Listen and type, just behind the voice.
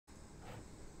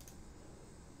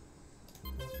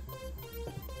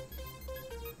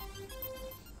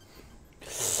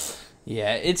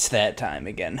Yeah, it's that time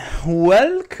again.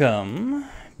 Welcome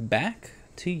back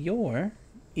to your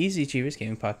Easy Achievers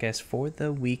Gaming Podcast for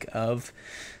the week of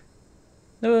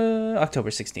October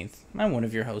 16th. I'm one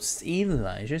of your hosts,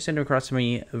 Elijah, sitting across from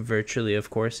me virtually, of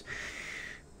course,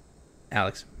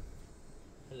 Alex.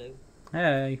 Hello.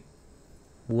 Hey.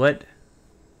 What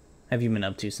have you been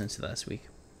up to since last week?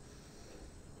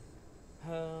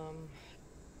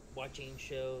 Watching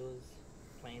shows,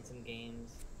 playing some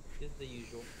games, just the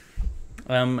usual.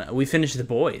 We finished The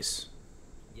Boys.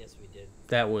 Yes, we did.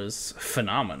 That was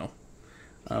phenomenal.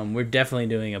 We're definitely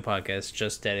doing a podcast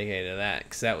just dedicated to that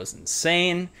because that was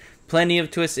insane. Plenty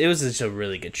of twists. It was just a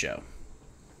really good show.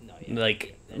 No, yeah,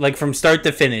 Like from start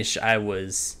to finish, I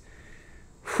was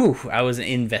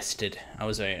invested. I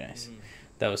was very nice. Mm-hmm.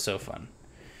 That was so fun.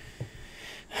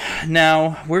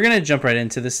 Now, we're going to jump right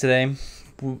into this today.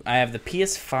 I have the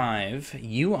PS5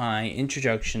 UI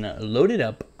introduction loaded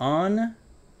up on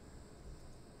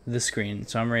the screen,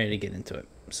 so I'm ready to get into it.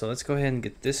 So let's go ahead and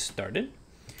get this started.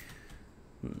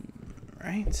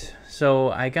 Right.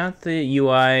 So I got the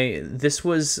UI. This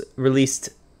was released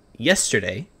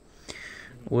yesterday.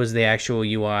 Was the actual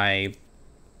UI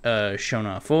shown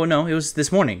off? Oh, no, it was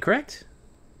this morning, correct?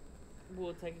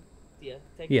 Well,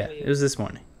 yeah, it was this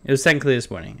morning. It was technically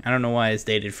this morning. I don't know why it's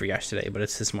dated for yesterday, but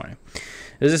it's this morning.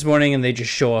 It was this morning, and they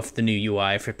just show off the new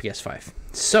UI for PS5.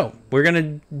 So we're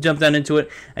gonna jump down into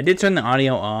it. I did turn the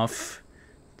audio off,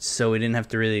 so we don't have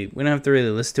to really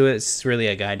listen to it. It's really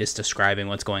a guy just describing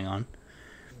what's going on.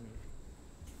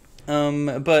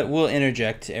 But we'll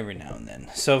interject every now and then.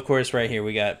 So of course, right here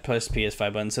we got plus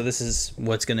PS5 button. So this is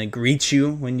what's gonna greet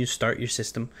you when you start your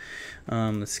system.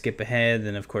 Let's skip ahead.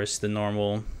 Then of course the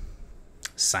normal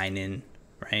sign in.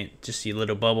 Right, just your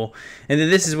little bubble, and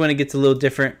then this is when it gets a little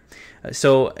different.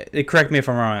 So, correct me if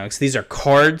I'm wrong, Alex. These are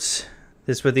cards.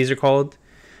 This is what these are called,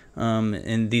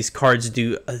 and these cards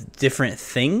do different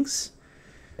things,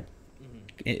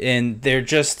 and they're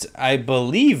just, I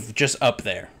believe, just up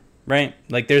there, right?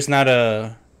 Like there's not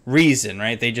a reason,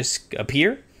 right? They just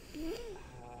appear.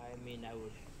 I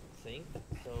would think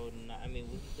so. We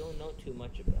don't know too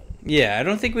much about it. Yeah, I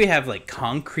don't think we have like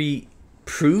concrete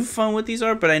proof on what these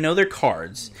are, but I know they're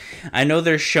cards. I know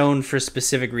they're shown for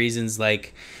specific reasons,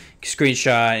 like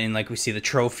screenshot, and like we see the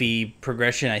trophy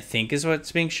progression, I think is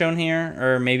what's being shown here,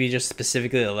 or maybe just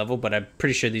specifically the level, but I'm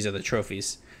pretty sure these are the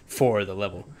trophies for the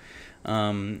level.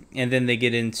 And then they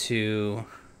get into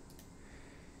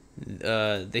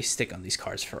they stick on these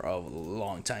cards for a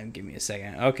long time. Give me a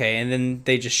second. Okay, and then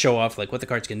they just show off like what the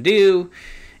cards can do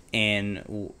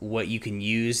and what you can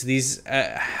use. These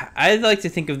I like to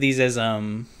think of these as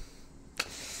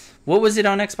what was it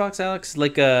on Xbox, Alex?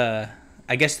 Like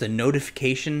I guess the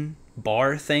notification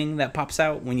bar thing that pops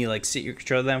out when you like sit your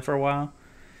controller down for a while.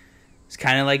 It's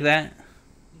kind of like that.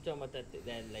 You talking about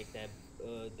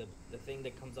the thing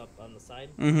that comes up on the side?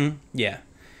 Mm-hmm. Yeah,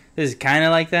 this is kind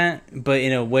of like that, but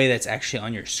in a way that's actually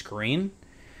on your screen.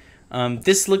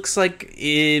 This looks like,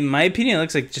 in my opinion, it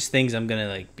looks like just things I'm gonna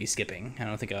like be skipping. I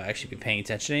don't think I'll actually be paying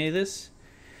attention to any of this.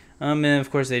 And of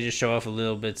course they just show off a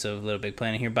little bits of Little Big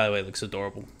Planet here. By the way, it looks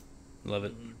adorable. Love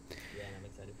it. Mm-hmm. Yeah, I'm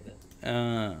excited for that.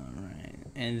 Right,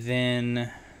 and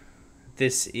then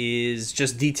this is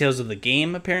just details of the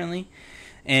game apparently.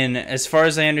 And as far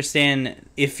as I understand,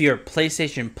 if you're a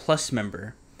PlayStation Plus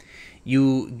member,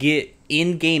 you get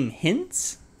in-game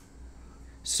hints.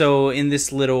 So in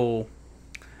this little,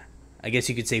 I guess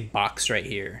you could say, box right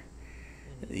here,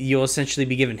 you'll essentially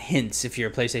be given hints if you're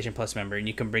a PlayStation Plus member, and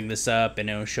you can bring this up and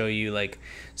it'll show you like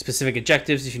specific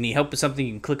objectives. If you need help with something,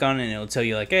 you can click on it and it'll tell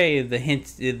you like, hey, the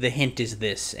hint is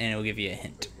this, and it'll give you a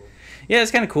hint. Yeah,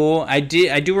 it's kind of cool. I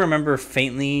do remember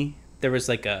faintly there was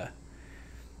like a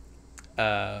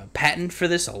patent for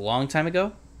this a long time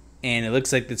ago, and it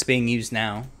looks like it's being used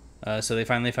now. So they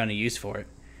finally found a use for it.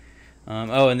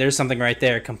 And there's something right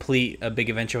there. Complete a big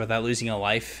adventure without losing a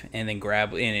life, and then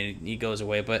grab, and it goes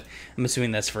away. But I'm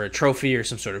assuming that's for a trophy or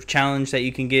some sort of challenge that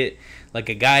you can get, like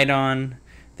a guide on.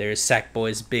 There's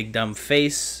Sackboy's big dumb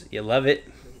face. You love it.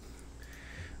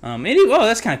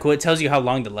 That's kind of cool. It tells you how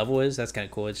long the level is. That's kind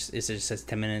of cool. It just says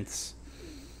 10 minutes.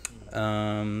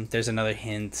 There's another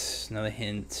hint. And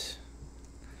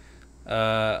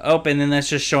then that's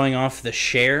just showing off the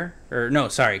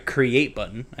create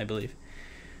button, I believe.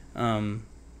 No,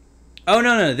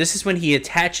 this is when he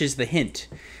attaches the hint,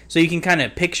 so you can kind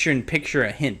of picture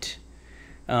a hint,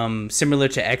 similar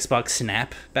to Xbox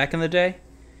Snap back in the day.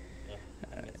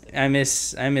 I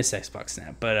miss Xbox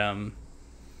Snap, but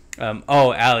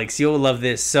Oh, Alex, you'll love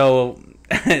this. So,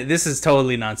 this is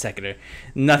totally non sequitur,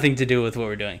 nothing to do with what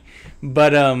we're doing.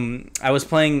 But I was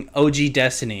playing OG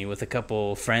Destiny with a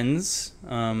couple friends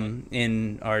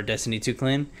in our Destiny 2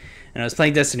 clan, and I was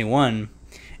playing Destiny 1,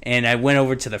 and I went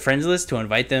over to the friends list to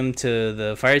invite them to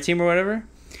the fire team or whatever.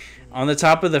 On the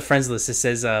top of the friends list, it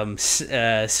says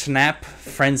snap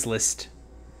friends list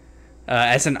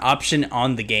as an option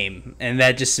on the game, and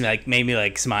that just like made me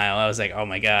like smile. I was like, oh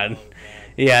my god.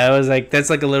 Yeah, I was like, that's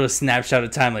like a little snapshot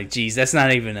of time. Like, geez, that's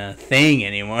not even a thing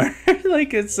anymore.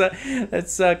 Like, it's that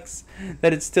sucks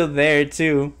that it's still there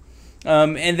too.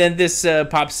 And then this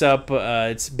pops up.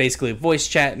 It's basically a voice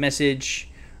chat message.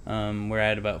 We're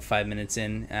at about 5 minutes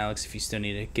in, Alex, if you still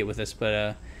need to get with us.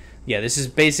 But yeah, this is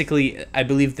basically, I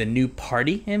believe, the new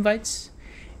party invites.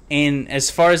 And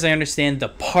as far as I understand, the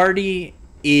party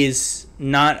is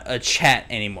not a chat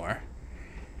anymore.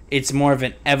 It's more of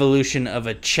an evolution of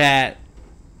a chat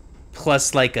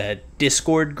plus like a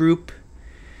Discord group,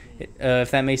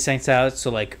 if that makes sense out.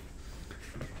 So like,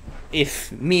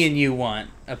 if me and you want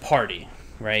a party,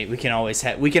 right, we can always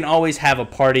have a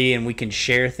party, and we can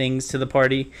share things to the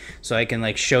party. So I can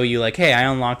like show you like, hey, I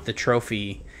unlocked the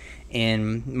trophy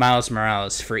in Miles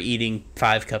Morales for eating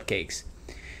 5 cupcakes,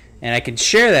 and I can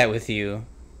share that with you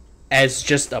as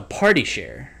just a party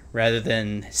share, rather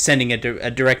than sending a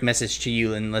direct message to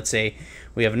you. And let's say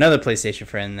we have another PlayStation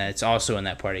friend that's also in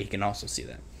that party, he can also see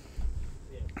that.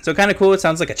 Yeah. So kind of cool. It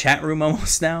sounds like a chat room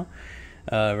almost now,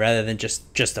 rather than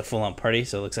just a full-on party.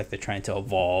 So it looks like they're trying to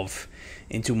evolve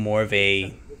into more of a...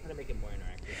 We're trying to make it more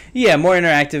interactive. Yeah, more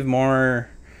interactive, more...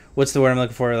 What's the word I'm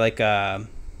looking for? Like,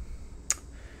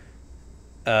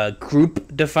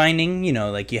 group defining. You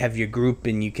know, like you have your group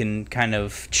and you can kind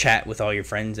of chat with all your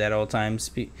friends at all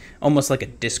times. Almost like a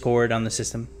Discord on the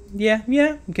system. Yeah,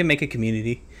 you can make a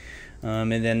community.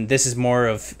 And then this is more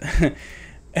of...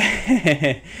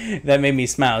 that made me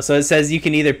smile. So it says you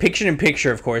can either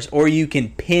picture-in-picture, of course, or you can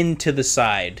pin to the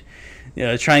side. You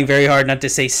know, trying very hard not to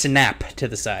say snap to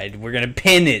the side. We're going to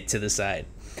pin it to the side.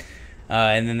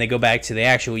 And then they go back to the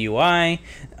actual UI.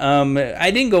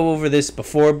 I didn't go over this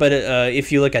before, but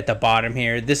if you look at the bottom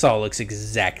here, this all looks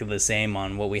exactly the same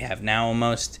on what we have now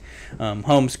almost.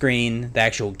 Home screen, the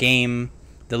actual game,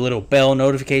 the little bell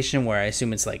notification where I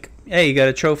assume it's like, hey, you got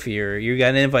a trophy or you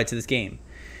got an invite to this game.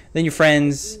 Then your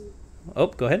friends... Oh,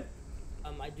 go ahead.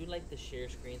 I do like the share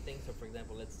screen thing. So, for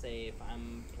example, let's say if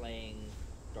I'm playing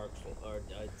Dark Souls or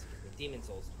Demon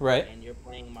Souls, right, and you're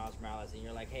playing Miles Morales, and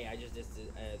you're like, hey, I just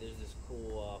there's this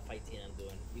cool fight scene I'm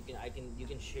doing. You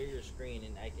can share your screen,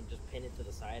 and I can just pin it to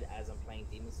the side as I'm playing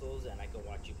Demon Souls, and I can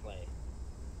watch you play.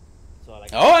 So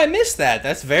like. Oh, I missed that.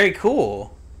 That's very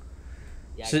cool.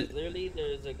 Yeah, so, literally,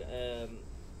 there's like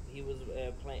he was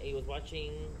playing. He was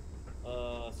watching.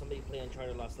 Somebody play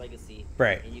Uncharted Lost Legacy,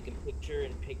 right? And you can picture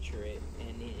it,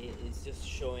 and it's just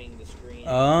showing the screen.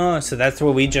 Oh, so that's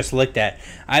what we just looked at.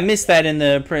 I missed that in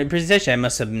the presentation. I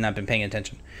must have not been paying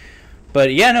attention.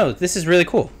 But yeah, no, this is really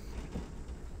cool.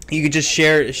 You could just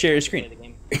share a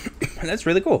screen. That's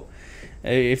really cool.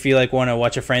 If you like want to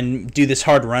watch a friend do this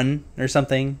hard run or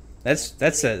something, that's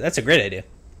a great idea.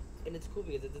 And it's cool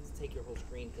because it doesn't take your whole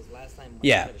screen. Because last time when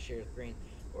yeah. I tried to share a screen,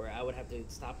 or I would have to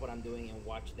stop what I'm doing and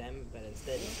watch them, but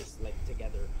instead it's just like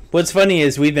together. What's funny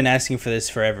is we've been asking for this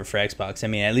forever for Xbox. I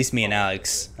mean, at least me and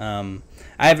Alex. I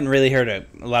haven't really heard a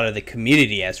lot of the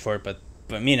community ask for it, but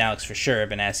me and Alex for sure have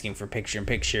been asking for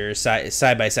picture-in-picture,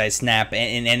 side-by-side snap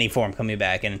in any form coming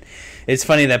back. And it's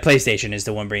funny that PlayStation is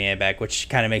the one bringing it back, which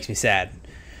kind of makes me sad.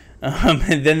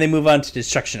 And then they move on to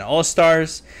Destruction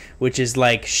All-Stars, which is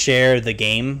like share the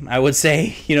game, I would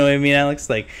say. You know what I mean, Alex?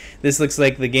 Like, this looks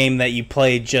like the game that you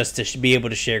play just to be able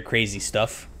to share crazy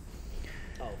stuff.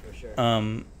 Oh, for sure.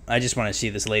 I just want to see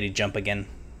this lady jump again.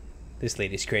 This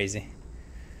lady's crazy.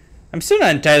 I'm still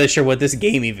not entirely sure what this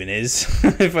game even is,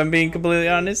 if I'm being completely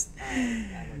honest.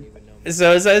 I don't even know.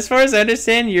 So as far as I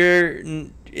understand,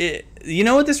 you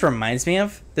know what this reminds me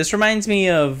of? This reminds me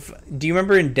of, do you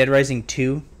remember in Dead Rising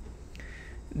 2?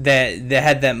 That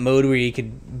had that mode where you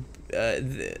could,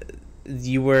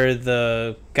 you were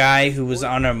the guy who was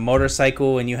on a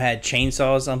motorcycle and you had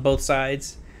chainsaws on both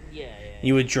sides. Yeah.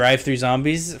 You would drive through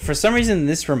zombies. For some reason,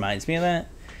 this reminds me of that.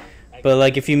 But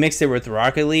like, if you mixed it with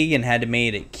Rocket League and had to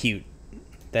made it cute,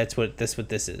 that's what this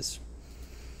is.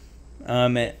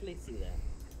 Definitely see that.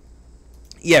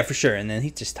 Yeah, for sure. And then he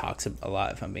just talks a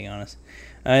lot, if I'm being honest.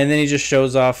 And then he just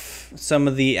shows off some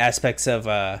of the aspects of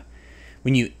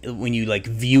when you like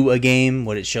view a game,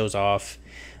 what it shows off.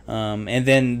 And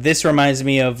then this reminds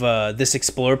me of this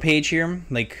Explore page here.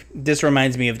 Like, this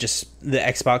reminds me of just the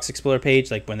Xbox Explore page,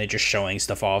 like when they're just showing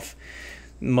stuff off.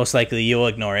 Most likely you'll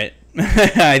ignore it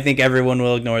I think everyone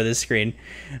will ignore this screen.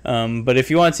 But if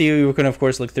you want to, you can, of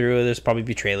course, look through. There's probably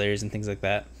be trailers and things like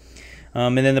that.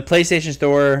 And then the PlayStation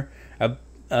Store,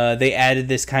 they added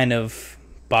this kind of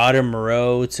bottom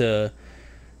row to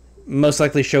most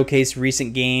likely showcase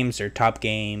recent games or top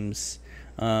games.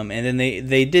 And then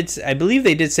they did, I believe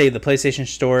they did say the PlayStation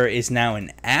Store is now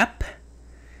an app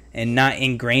and not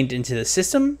ingrained into the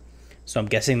system. So I'm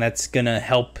guessing that's going to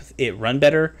help it run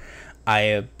better.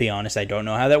 Be honest, I don't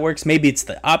know how that works. Maybe it's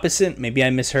the opposite. Maybe I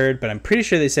misheard, but I'm pretty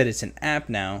sure they said it's an app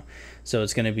now. So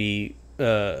it's going to be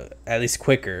at least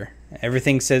quicker.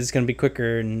 Everything says it's going to be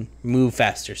quicker and move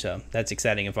faster. So that's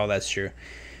exciting if all that's true.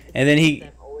 And then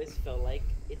That always felt like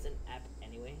it's an app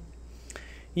anyway.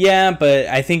 Yeah, but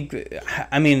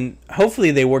I mean,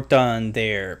 hopefully they worked on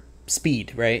their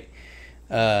speed, right?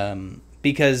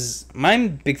 Because my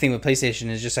big thing with PlayStation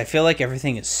is just I feel like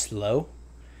everything is slow.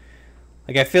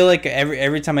 Like I feel like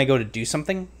every time I go to do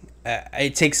something,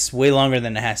 it takes way longer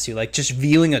than it has to. Like just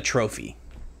viewing a trophy.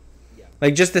 Yeah.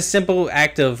 Like just the simple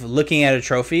act of looking at a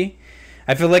trophy,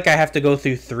 I feel like I have to go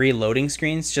through 3 loading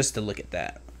screens just to look at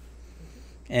that.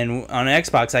 And on an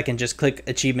Xbox, I can just click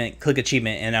achievement,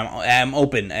 and I'm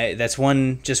open. That's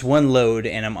just one load,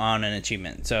 and I'm on an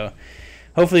achievement. So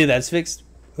hopefully that's fixed.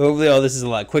 Hopefully all this is a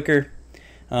lot quicker.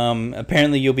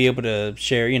 Apparently you'll be able to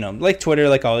share, like Twitter,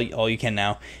 like all you can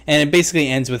now. And it basically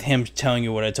ends with him telling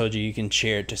you what I told you. You can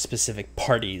share it to specific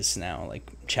parties now,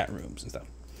 like chat rooms and stuff.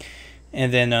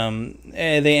 And then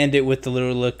they end it with the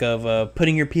little look of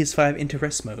putting your PS5 into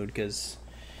rest mode, because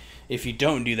if you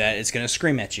don't do that, it's going to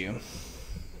scream at you.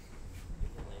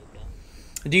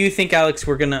 Do you think, Alex,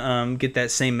 we're going to get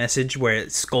that same message where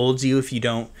it scolds you if you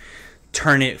don't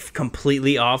turn it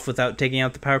completely off without taking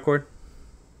out the power cord?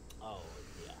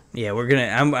 Yeah, we're gonna.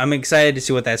 I'm excited to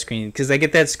see what that screen, because I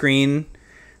get that screen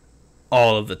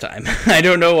all of the time. I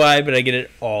don't know why, but I get it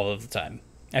all of the time.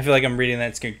 I feel like I'm reading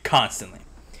that screen constantly.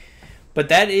 But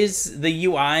that is the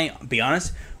UI. Be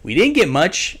honest, we didn't get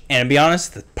much, and to be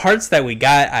honest, the parts that we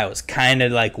got, I was kind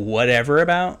of like whatever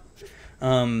about.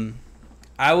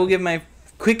 I will give my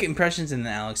quick impressions, and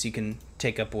then Alex, you can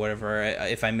take up whatever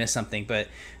if I miss something. But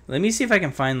let me see if I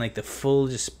can find like the full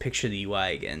just picture of the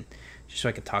UI again. Just so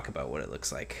I could talk about what it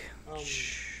looks like.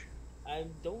 I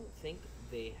don't think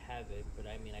they have it, but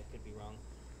I mean, I could be wrong.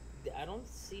 I don't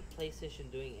see PlayStation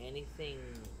doing anything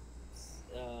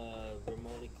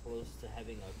remotely close to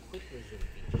having a quick resume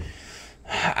feature.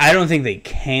 I don't think they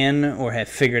can or have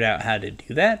figured out how to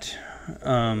do that.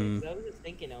 I was just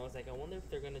thinking, I was like, I wonder if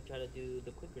they're going to try to do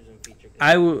the quick resume feature.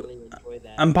 Really enjoy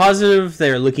that. I'm positive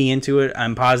they're looking into it.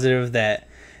 I'm positive that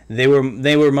they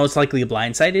were most likely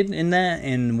blindsided in that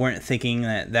and weren't thinking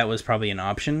that was probably an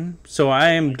option. So I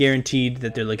am guaranteed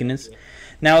that they're looking at this.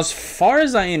 Now, as far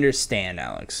as I understand,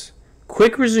 Alex,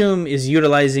 Quick Resume is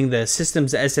utilizing the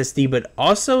system's SSD, but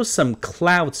also some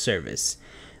cloud service.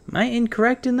 Am I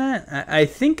incorrect in that? I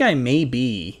think I may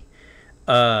be.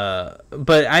 But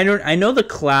I know the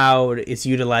cloud is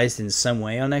utilized in some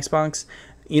way on Xbox.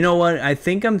 You know what? I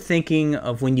think I'm thinking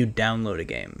of when you download a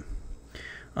game.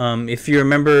 If you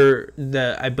remember,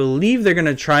 I believe they're going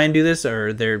to try and do this,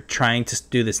 or they're trying to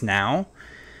do this now.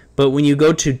 But when you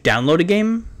go to download a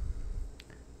game,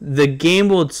 the game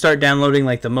will start downloading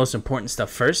like the most important stuff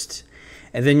first.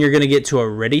 And then you're going to get to a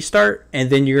ready start. And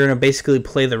then you're going to basically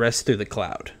play the rest through the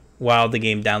cloud while the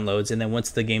game downloads. And then once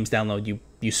the game's download,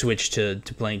 you switch to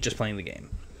playing the game.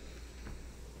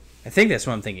 I think that's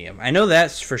what I'm thinking of. I know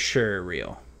that's for sure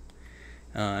real.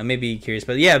 I may be curious,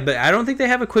 but I don't think they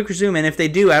have a quick resume, and if they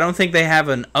do, I don't think they have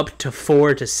an up to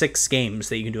 4 to 6 games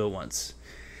that you can do at once.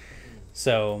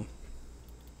 So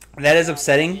that is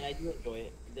upsetting. And I do enjoy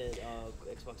it that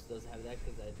Xbox does have that,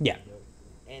 because yeah,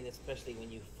 and especially when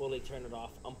you fully turn it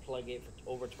off, unplug it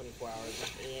for over 24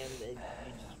 hours, and you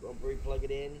just replug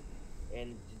it in,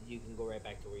 and you can go right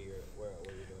back to where you're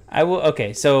doing.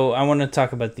 Okay, so I want to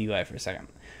talk about the UI for a second.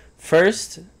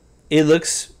 First, it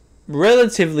looks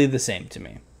relatively the same to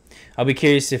me. I'll be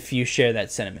curious if you share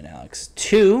that sentiment, Alex.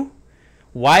 2,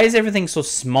 why is everything so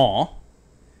small?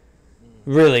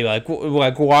 Really, like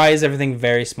why is everything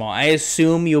very small? I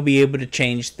assume you'll be able to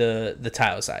change the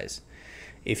tile size.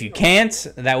 If you can't,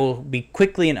 that will be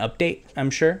quickly an update,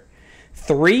 I'm sure.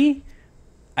 3,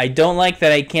 I don't like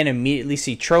that I can't immediately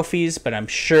see trophies, but I'm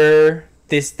sure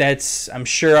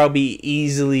I'll be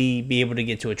easily be able to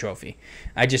get to a trophy.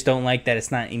 I just don't like that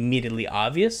it's not immediately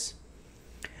obvious.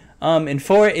 And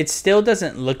 4, it still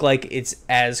doesn't look like it's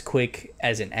as quick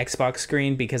as an Xbox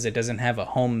screen, because it doesn't have a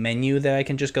home menu that I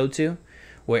can just go to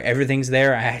where everything's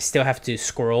there. I still have to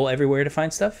scroll everywhere to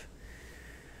find stuff.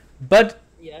 But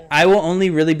Yeah. I will only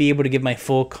really be able to give my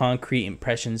full concrete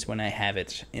impressions when I have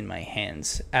it in my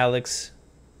hands. Alex,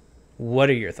 what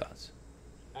are your thoughts?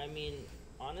 I mean,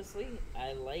 honestly,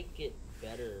 I like it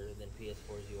better than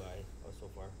PS4's UI so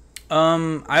far.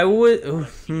 I would.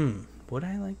 Would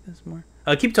I like this more?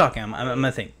 Keep talking. I'm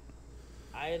gonna think.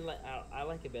 I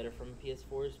like it better from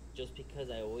PS4's just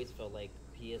because I always felt like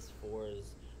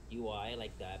PS4's UI,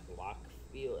 like that block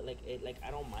feel, like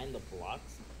I don't mind the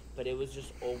blocks, but it was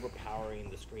just overpowering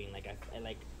the screen. Like I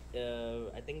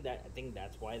think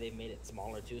that's why they made it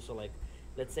smaller too. So like,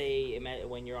 let's say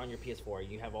when you're on your PS4,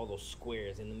 you have all those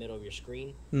squares in the middle of your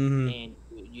screen, and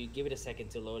you give it a second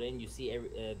to load in. You see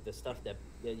the stuff that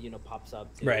pops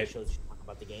up to shows you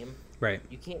about the game. Right.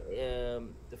 You can't.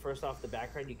 The first off, the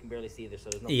background you can barely see there, so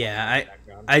there's no. Yeah,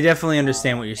 background. I definitely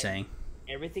understand what you're saying.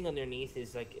 Everything underneath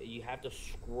is like you have to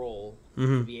scroll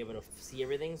to be able to see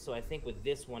everything. So I think with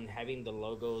this one, having the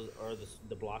logos or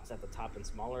the blocks at the top and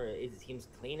smaller, it seems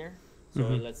cleaner. So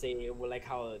let's say like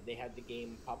how they had the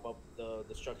game pop up the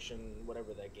destruction,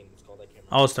 whatever that game was called, I can't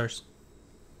remember. All Stars.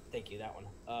 Thank you, that one.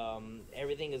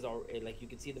 Everything is all like you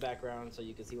can see the background, so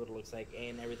you can see what it looks like,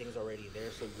 and everything is already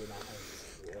there, so you're not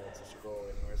having to scroll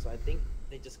anywhere. So I think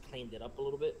they just cleaned it up a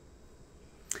little bit.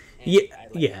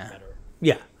 Yeah,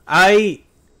 yeah. I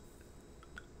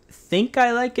think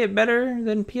I like it better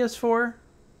than PS4.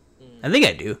 I think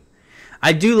I do.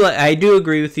 I do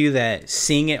agree with you that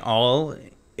seeing it all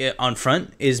on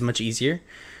front is much easier.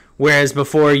 Whereas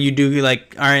before you do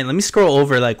like, all right, let me scroll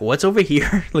over like what's over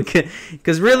here. Look at,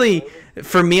 because really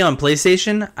for me on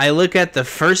PlayStation, I look at the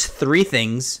first 3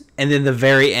 things and then the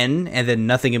very end and then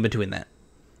nothing in between that.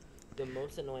 The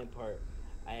most annoying part,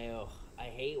 I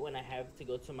hate when I have to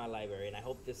go to my library, and I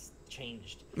hope this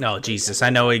changed. Oh Jesus, I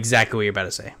know exactly what you're about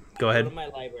to say. Go ahead. Go to my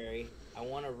library. I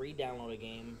want to re-download a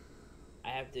game. I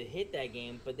have to hit that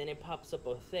game, but then it pops up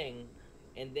a thing.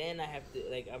 And then I have to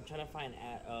I'm trying to find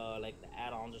like the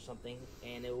add-ons or something,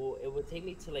 and it would take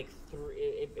me to like 3.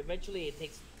 Eventually, it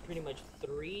takes pretty much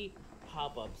 3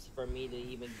 pop-ups for me to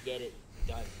even get it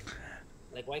done.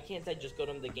 Like, why can't I just go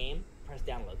to the game, press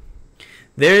download?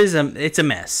 It's a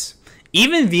mess.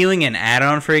 Even viewing an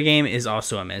add-on for a game is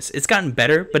also a mess. It's gotten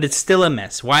better, but it's still a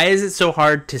mess. Why is it so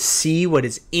hard to see what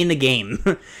is in a game?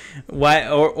 Why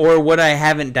or what I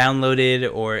haven't downloaded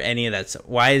or any of that stuff?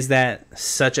 Why is that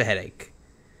such a headache?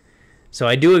 So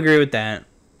I do agree with that.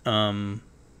 I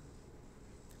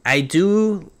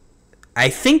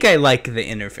think I like the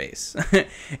interface.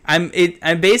 I'm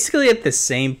basically at the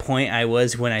same point I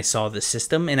was when I saw the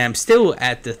system, and I'm still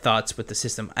at the thoughts with the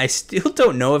system. I still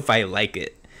don't know if I like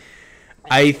it.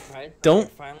 I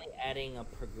don't. Finally adding a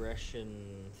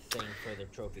progression thing for the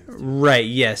trophies. Right.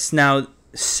 Yes. Now,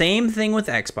 same thing with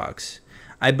Xbox.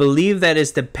 I believe that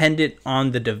is dependent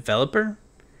on the developer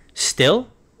still.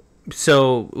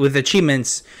 So with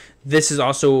achievements, this is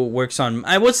also works on.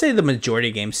 I would say the majority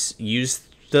of games use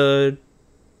the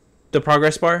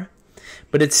progress bar,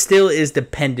 but it still is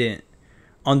dependent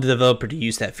on the developer to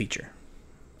use that feature.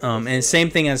 And same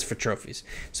thing as for trophies.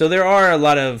 So there are a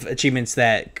lot of achievements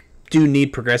that do need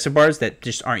progressive bars that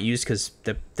just aren't used because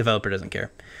the developer doesn't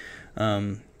care.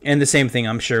 And the same thing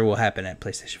I'm sure will happen at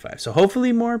PlayStation 5. So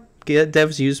hopefully more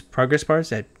devs use progress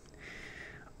bars. I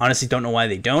honestly don't know why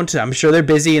they don't. I'm sure they're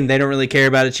busy and they don't really care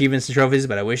about achievements and trophies,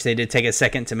 but I wish they did take a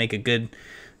second to make a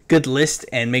good list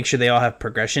and make sure they all have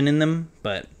progression in them,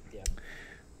 but yeah.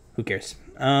 Who cares?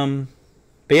 But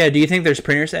yeah, do you think there's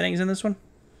printer settings in this one?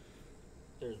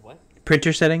 There's what?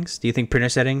 Printer settings? Do you think printer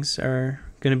settings are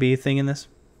going to be a thing in this?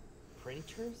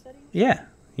 Printer settings? Yeah.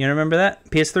 You don't remember that?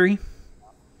 PS3?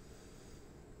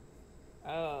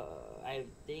 I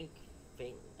think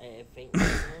faint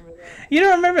remember that? You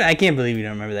don't remember that? I can't believe you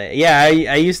don't remember that. Yeah,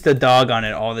 I used to dog on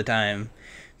it all the time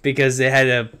because it had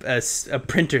a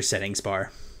printer settings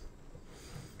bar.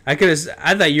 I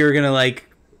thought you were going to like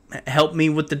help me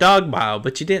with the dog pile,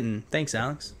 but you didn't. Thanks,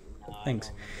 Alex.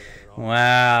 Thanks.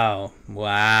 Wow.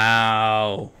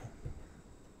 No,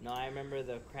 I remember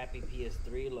the crappy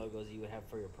PS3 logos you would have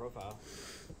for your profile.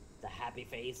 The happy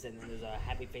face, and then there's a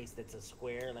happy face that's a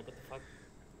square. Like, what the fuck?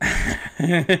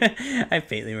 I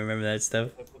faintly remember that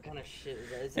stuff. What kind of shit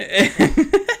is that?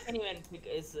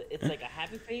 It's like a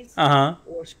happy face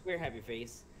or a square happy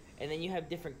face, and then you have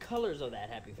different colors of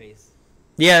that happy face.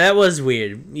 Yeah, that was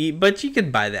weird. But you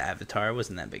could buy the avatar. It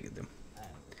wasn't that big of a deal.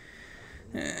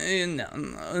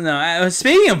 No.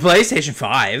 Speaking of PlayStation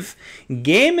 5,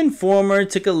 Game Informer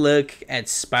took a look at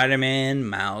Spider-Man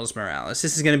Miles Morales.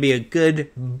 This is going to be a good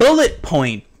bullet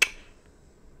point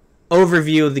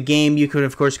overview of the game. You could,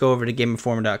 of course, go over to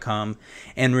GameInformer.com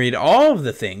and read all of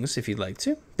the things if you'd like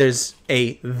to. There's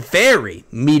a very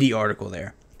meaty article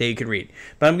there that you could read.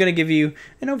 But I'm going to give you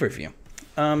an overview.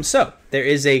 So there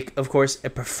is of course, a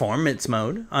performance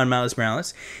mode on Miles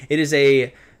Morales. It is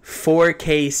a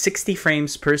 4K 60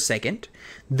 frames per second.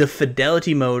 The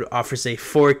fidelity mode offers a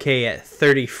 4K at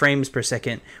 30 frames per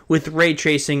second with ray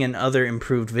tracing and other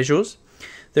improved visuals.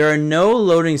 There are no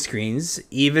loading screens,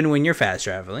 even when you're fast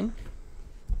traveling.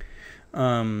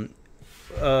 Let's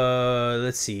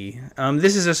see.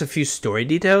 This is just a few story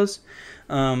details.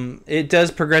 It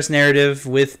does progress narrative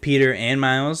with Peter and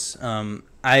Miles.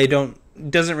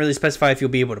 Doesn't really specify if you'll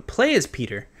be able to play as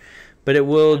Peter, but it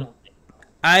will.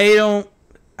 I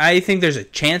think there's a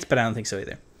chance, but I don't think so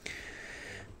either.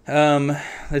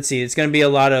 Let's see. It's going to be a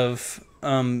lot of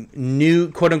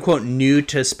new, quote unquote, new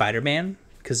to Spider-Man,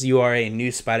 because you are a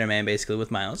new Spider-Man basically with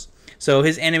Miles. So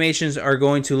his animations are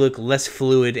going to look less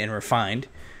fluid and refined,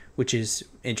 which is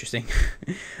interesting.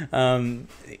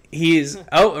 He's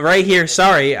right here.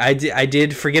 Sorry, I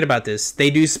did forget about this.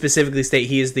 They do specifically state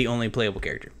he is the only playable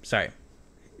character. Sorry,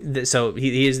 so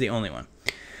he is the only one.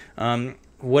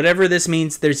 Whatever this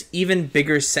means, there's even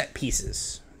bigger set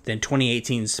pieces than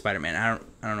 2018's Spider-Man. I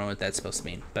don't know what that's supposed to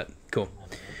mean, but cool.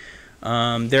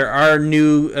 There are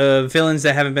new villains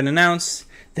that haven't been announced.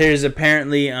 There's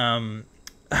apparently a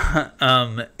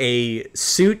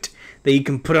suit that you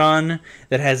can put on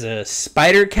that has a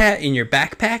spider cat in your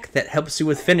backpack that helps you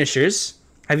with finishers.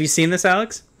 Have you seen this,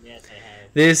 Alex? Yes, I have.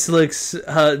 This looks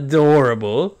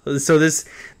adorable. So there's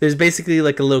basically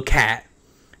like a little cat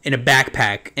in a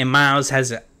backpack, and Miles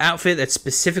has an outfit that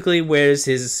specifically wears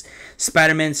his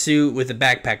Spider-Man suit with a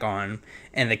backpack on,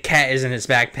 and the cat is in his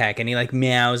backpack, and he like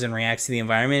meows and reacts to the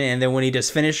environment, and then when he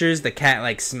does finishers, the cat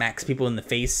like smacks people in the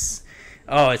face.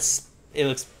 Oh, it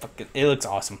looks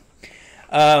awesome.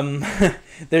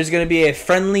 There's going to be a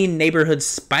friendly neighborhood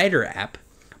spider app.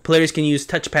 Players can use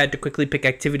touchpad to quickly pick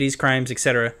activities, crimes,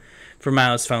 etc. for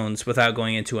Miles phones without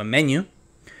going into a menu.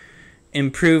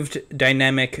 Improved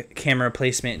dynamic camera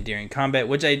placement during combat,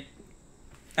 which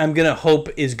I'm going to hope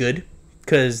is good,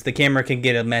 because the camera can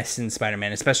get a mess in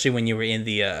Spider-Man, especially when you were in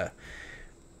the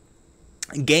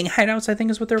gang hideouts, I think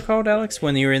is what they're called, Alex,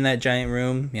 when you were in that giant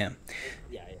room. Yeah.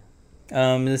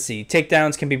 Let's see.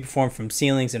 Takedowns can be performed from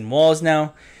ceilings and walls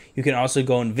now. You can also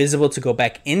go invisible to go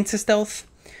back into stealth.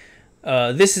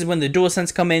 This is when the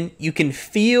DualSense come in. You can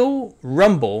feel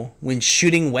rumble when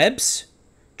shooting webs.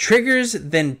 Triggers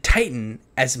then tighten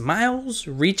as Miles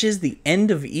reaches the end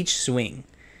of each swing.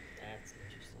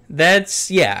 That's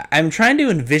interesting. Yeah. I'm trying to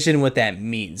envision what that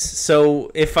means. So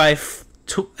if I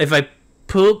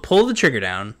pull the trigger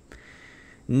down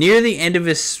near the end of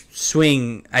his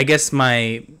swing, I guess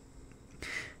my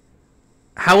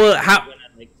how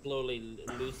like slowly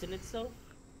loosen itself.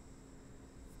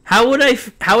 How would I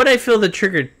feel the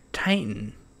trigger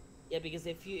tighten? Yeah, because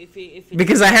if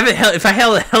because I haven't held. If I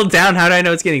held down, how do I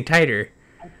know it's getting tighter?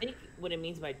 I think what it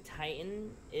means by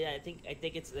tighten, I think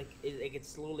it's like it's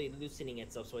slowly loosening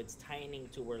itself, so it's tightening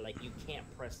to where like you can't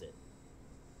press it.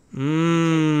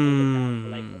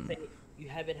 Like let's say you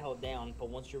have it held down, but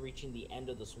once you're reaching the end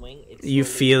of the swing, you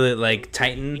feel it like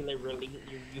tighten.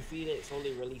 You feel it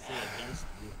slowly releasing against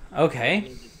you. Okay. It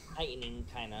means it's tightening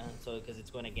kind of, so because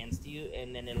it's going against you,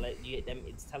 and then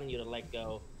it's telling you to let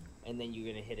go. And then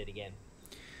you're gonna hit it again.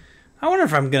 I wonder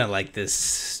if I'm gonna like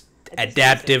this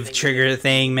adaptive trigger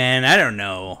thing, man. I don't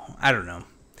know.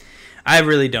 I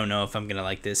really don't know if I'm gonna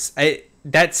like this.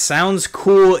 That sounds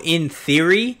cool in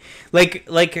theory.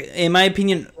 Like in my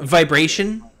opinion,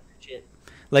 vibration.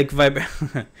 Like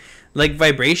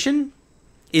vibration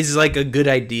is like a good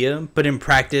idea, but in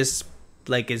practice,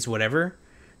 like is whatever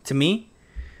to me.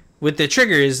 With the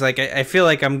triggers, like I feel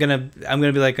like I'm gonna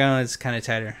be like, oh, it's kind of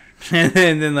tighter. And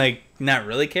then like not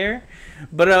really care,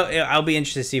 but I'll be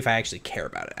interested to see if I actually care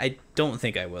about it. I don't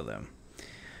think I will though.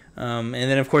 And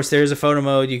then of course there's a photo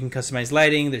mode. You can customize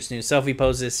lighting. There's new selfie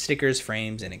poses, stickers,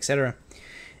 frames, and etc.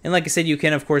 And like I said, you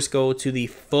can of course go to the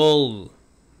full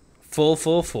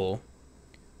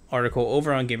article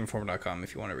over on GameInformer.com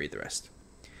if you want to read the rest.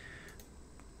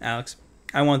 Alex,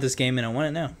 I want this game and I want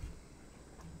it now.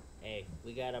 Hey,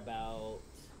 we got about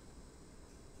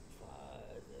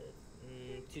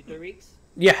 2-3 weeks.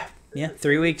 Yeah,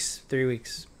 3 weeks. 3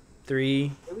 weeks to a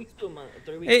month.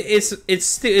 3 weeks.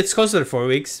 It's closer to 4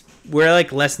 weeks. We're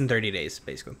like less than 30 days,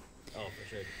 basically. Oh, for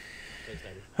sure. So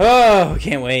excited. Oh,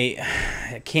 can't wait.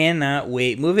 I cannot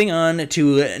wait. Moving on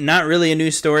to not really a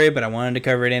news story, but I wanted to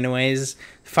cover it anyways.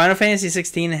 Final Fantasy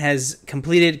 16 has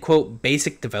completed, quote,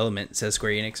 basic development, says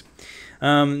Square Enix.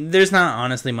 There's not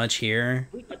honestly much here.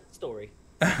 We got the story.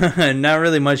 Not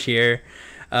really much here.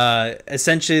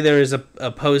 Essentially, there was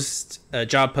a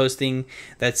job posting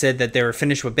that said that they were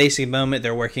finished with basic development.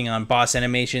 They're working on boss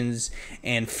animations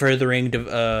and furthering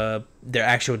their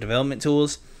actual development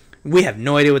tools. We have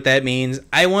no idea what that means.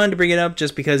 I wanted to bring it up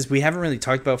just because we haven't really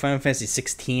talked about Final Fantasy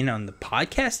 16 on the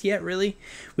podcast yet, really.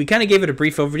 We kind of gave it a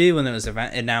brief overview when it was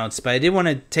announced, but I did want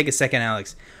to take a second,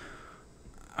 Alex.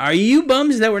 Are you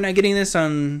bummed that we're not getting this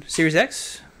on Series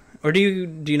X? Or do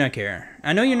you not care?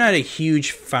 I know you're not a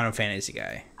huge Final Fantasy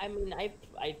guy. I mean,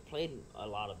 I've played a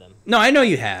lot of them. No, I know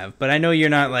you have, but I know you're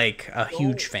not like a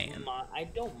huge fan. I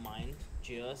don't mind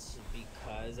just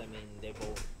because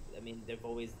they've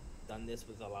always done this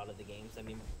with a lot of the games. I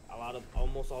mean,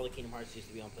 almost all the Kingdom Hearts used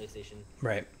to be on PlayStation.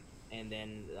 Right. And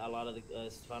then a lot of the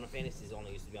Final Fantasies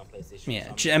only used to be on PlayStation.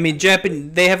 Yeah, so I mean,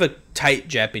 they have a tight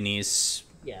Japanese.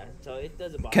 Yeah, so it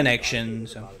doesn't bother connection. me.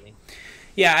 So.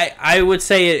 Yeah, I would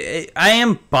say I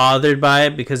am bothered by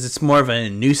it because it's more of a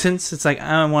nuisance. It's like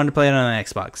I want to play it on an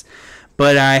Xbox,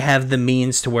 but I have the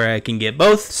means to where I can get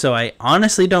both. So I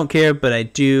honestly don't care, but I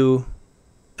do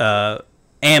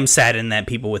am saddened that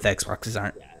people with Xboxes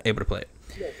aren't able to play it.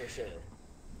 Yeah, for sure.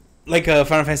 Like Final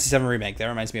Fantasy VII Remake, that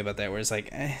reminds me about that, where it's like,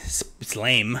 it's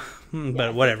lame,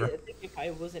 but whatever. I think if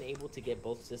I wasn't able to get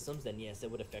both systems, then yes,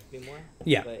 it would affect me more.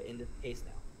 Yeah. But in this case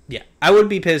now. Yeah, I would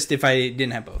be pissed if I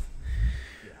didn't have both.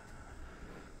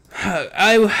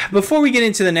 Before we get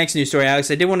into the next news story, Alex,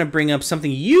 I did want to bring up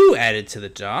something you added to the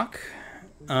doc.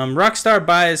 Rockstar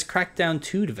buys Crackdown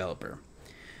 2 developer.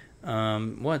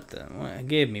 What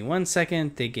gave me 1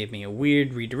 second. They gave me a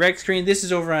weird redirect screen. This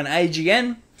is over on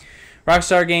IGN.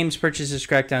 Rockstar Games purchases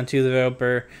Crackdown 2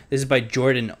 developer. This is by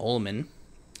Jordan Ullman.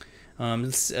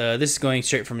 This is going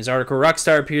straight from his article.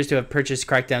 Rockstar appears to have purchased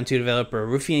Crackdown 2 developer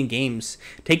Ruffian Games,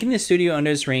 taking the studio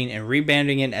under its reign and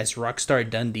rebranding it as Rockstar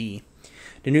Dundee.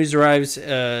 The news arrives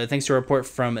thanks to a report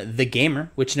from The Gamer,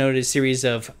 which noted a series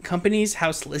of companies'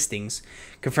 house listings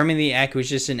confirming the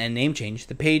acquisition and name change.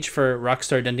 The page for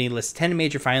Rockstar Dundee lists 10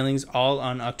 major filings, all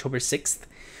on October 6th,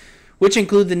 which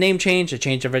include the name change, a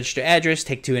change of registered address,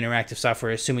 Take-Two Interactive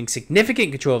Software assuming significant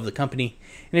control of the company,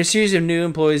 and a series of new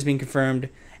employees being confirmed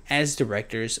as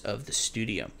directors of the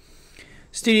studio.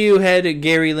 Studio head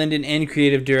Gary Linden and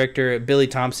creative director Billy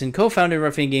Thompson co-founded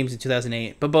Ruffian Games in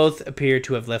 2008, but both appear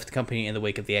to have left the company in the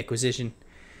wake of the acquisition,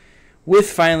 with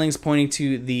filings pointing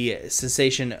to the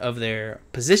cessation of their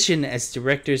position as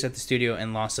directors at the studio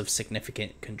and loss of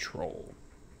significant control.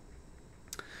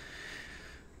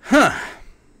 And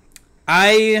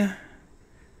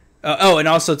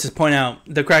also to point out,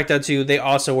 the Crackdown 2, they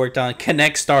also worked on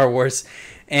Connect Star Wars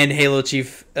and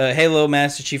Halo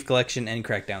Master Chief Collection and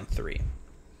Crackdown 3.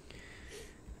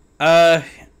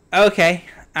 Okay.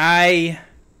 I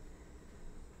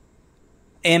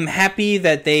am happy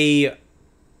that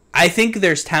I think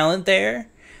there's talent there.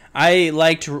 I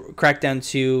liked Crackdown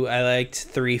 2. I liked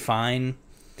 3 fine.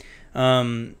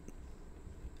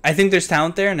 I think there's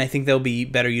talent there, and I think they'll be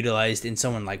better utilized in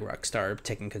someone like Rockstar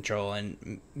taking control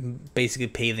and basically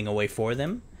paving a way for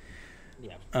them.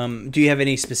 Yeah. Do you have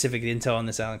any specific intel on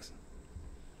this, Alex?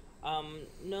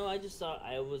 No, I just thought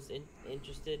I was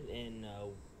interested in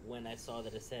when I saw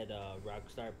that it said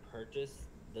Rockstar purchased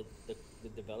the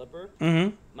developer.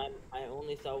 Mm-hmm. My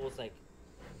only thought was like,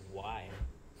 why?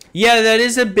 Yeah, that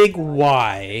is a big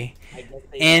why. I guess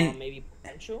they saw maybe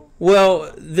potential.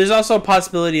 Well, there's also a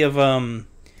possibility of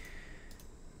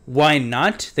why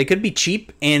not? They could be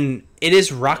cheap, and it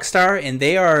is Rockstar, and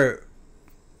they are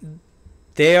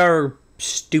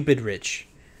stupid rich.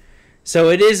 So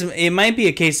it might be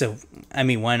a case of, I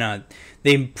mean, why not?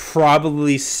 They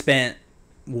probably spent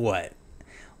what,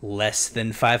 less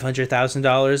than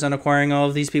 $500,000 on acquiring all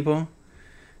of these people.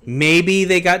 Maybe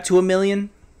they got to $1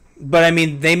 million, but I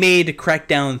mean, they made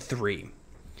Crackdown 3.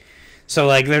 So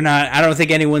like, they're not. I don't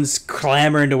think anyone's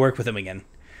clamoring to work with them again.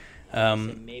 So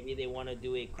maybe they want to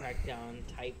do a Crackdown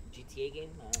type GTA game.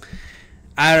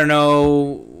 I don't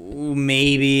know.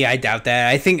 Maybe. I doubt that.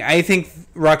 I think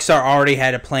Rockstar already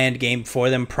had a planned game for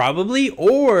them, probably,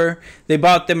 or they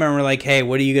bought them and were like, "Hey,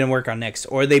 what are you gonna work on next?"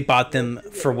 Or they bought them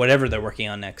for whatever they're working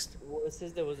on next. Well, it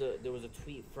says there was a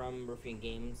tweet from Ruffian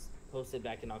Games posted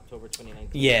back in October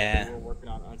 2019. Yeah. They were working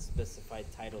on unspecified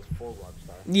titles for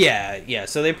Rockstar. Yeah.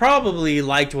 So they probably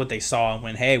liked what they saw and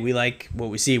went, "Hey, we like what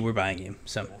we see. We're buying you."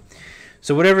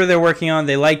 So whatever they're working on,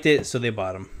 they liked it, so they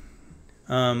bought them.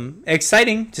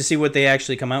 Exciting to see what they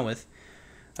actually come out with.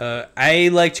 I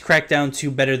liked Crackdown 2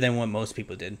 better than what most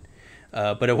people did.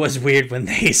 But it was weird when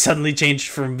they suddenly changed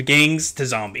from gangs to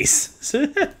zombies.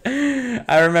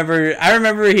 I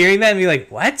remember hearing that and be like,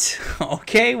 what?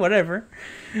 Okay, whatever.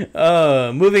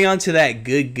 Moving on to that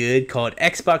good called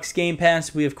Xbox Game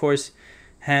Pass. We, of course,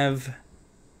 have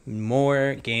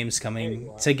More games There you coming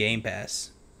are. to Game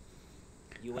Pass.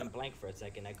 You went blank for a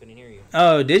second. I couldn't hear you.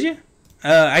 Oh, did you?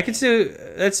 I can still.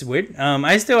 That's weird.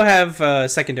 I still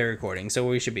have secondary recording, so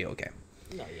we should be okay.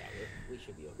 No, yeah, we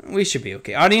should be okay. We should be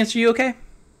okay. Audience, are you okay?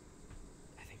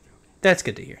 I think they're okay. That's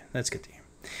good to hear. That's good to hear.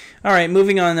 All right,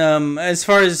 moving on. As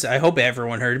far as I hope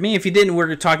everyone heard me. If you didn't,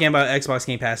 we're talking about Xbox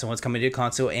Game Pass and what's coming to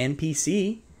console and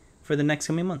PC for the next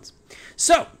coming months.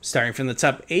 So, starting from the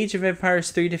top, Age of Empires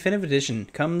 3 Definitive Edition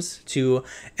comes to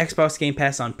Xbox Game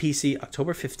Pass on PC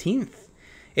October 15th.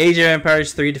 Age of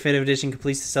Empires 3 Definitive Edition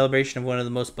completes the celebration of one of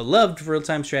the most beloved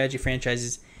real-time strategy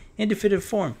franchises in definitive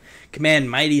form.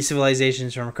 Command mighty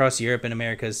civilizations from across Europe and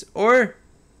Americas, or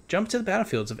jump to the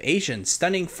battlefields of Asia in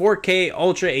stunning 4K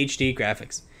Ultra HD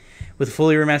graphics. With a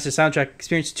fully remastered soundtrack,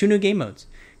 experience 2 new game modes,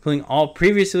 including all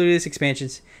previously released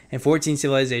expansions and 14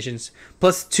 civilizations,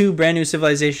 plus 2 brand new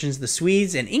civilizations, the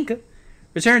Swedes and Inca.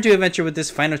 Return to adventure with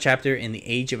this final chapter in the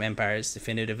Age of Empires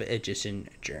Definitive Edition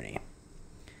journey.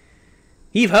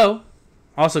 Heave Ho,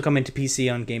 also coming to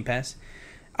PC on Game Pass,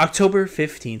 October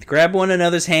 15th. Grab one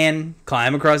another's hand,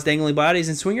 climb across dangling bodies,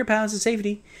 and swing your pals to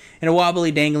safety in a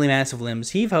wobbly, dangling mass of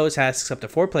limbs. Heave Ho tasks up to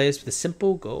 4 players with a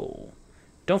simple goal.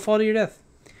 Don't fall to your death.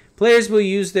 Players will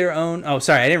use their own... Oh,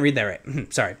 sorry, I didn't read that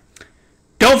right. Sorry.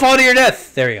 Don't fall to your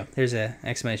death! There we go. There's an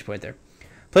exclamation point there.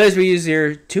 Players will use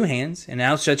their 2 hands and an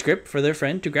outstretched grip for their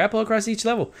friend to grapple across each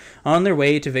level on their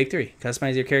way to victory.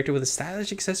 Customize your character with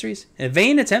stylish accessories. In a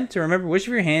vain attempt to remember which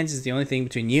of your hands is the only thing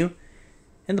between you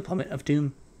and the plummet of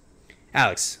doom.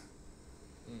 Alex,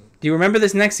 do you remember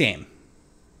this next game?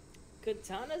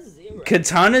 Katana Zero.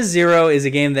 Katana Zero is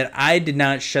a game that I did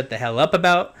not shut the hell up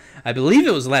about. I believe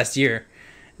it was last year.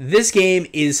 This game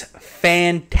is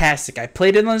fantastic. I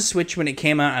played it on Switch when it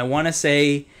came out. I want to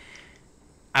say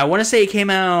it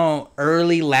came out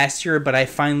early last year, but I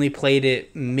finally played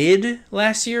it mid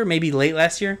last year, maybe late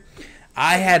last year.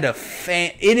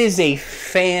 It is a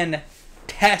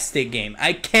fantastic game.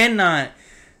 I cannot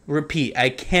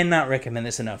recommend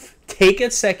this enough. Take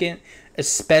a second,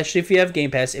 especially if you have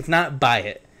Game Pass. If not, buy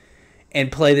it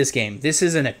and play this game. This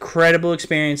is an incredible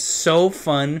experience. So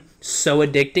fun, so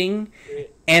addicting.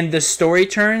 And the story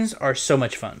turns are so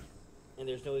much fun. And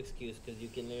there's no excuse because you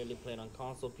can literally play it on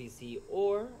console, PC,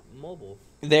 or mobile.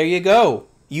 There you go.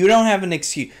 You don't have an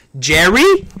excuse.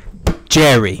 Jerry,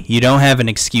 you don't have an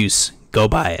excuse. Go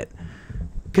buy it.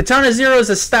 Katana Zero is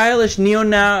a stylish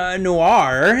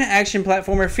neo-noir action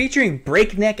platformer featuring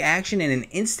breakneck action and an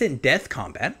instant death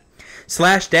combat.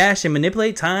 Slash, dash, and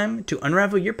manipulate time to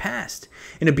unravel your past.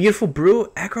 In a beautiful,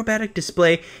 brutal, acrobatic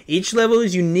display, each level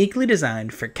is uniquely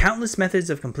designed for countless methods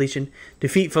of completion.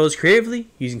 Defeat foes creatively,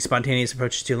 using spontaneous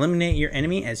approaches to eliminate your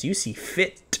enemy as you see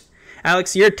fit.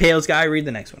 Alex, you're a Tales guy. Read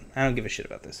the next one. I don't give a shit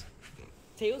about this.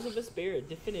 Tales of Vesperia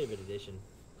Definitive Edition.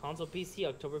 Console PC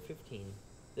October 15.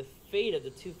 The fate of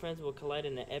the 2 friends will collide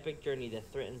in an epic journey that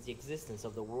threatens the existence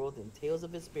of the world in Tales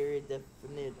of Vesperia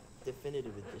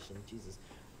Definitive Edition. Jesus.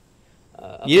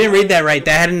 You didn't read that right.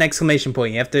 That had an exclamation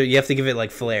point. You have to give it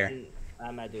like flair.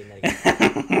 I'm not doing that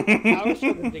again. Our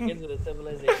story begins with a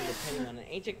civilization depending on an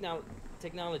ancient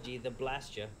technology, the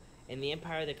Blastia, and the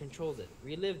empire that controls it.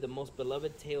 Relive the most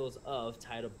beloved Tales of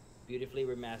title, beautifully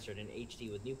remastered in HD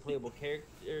with new playable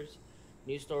characters,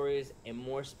 new stories, and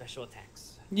more special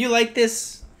attacks. You like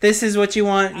this? This is what you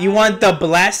want? You want the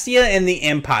Blastia and the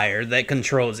empire that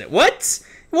controls it. What?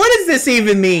 What does this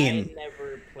even mean? I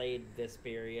never played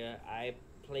Vesperia. I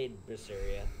played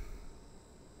Berseria.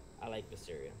 I like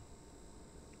Berseria.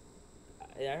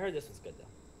 I heard this one's good though.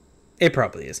 It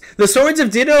probably is. The Swords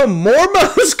of Ditto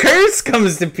Mormo's Curse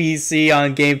comes to PC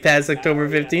on Game Pass October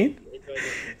 15th.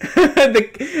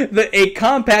 A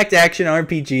compact action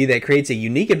RPG that creates a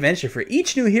unique adventure for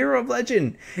each new hero of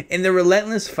legend in the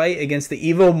relentless fight against the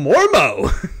evil Mormo.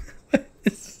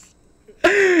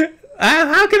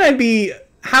 How can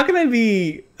I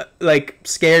be like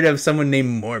scared of someone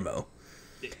named Mormo?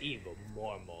 The evil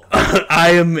Mormo.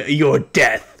 I am your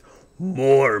death,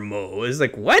 Mormo. It's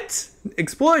like, what?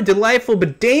 Explore a delightful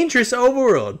but dangerous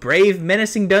overworld, brave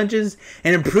menacing dungeons,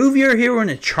 and improve your hero in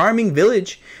a charming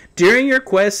village. During your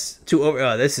quest to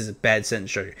this is a bad sentence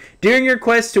structure. During your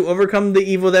quest to overcome the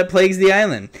evil that plagues the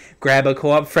island, grab a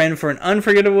co-op friend for an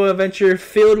unforgettable adventure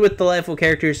filled with delightful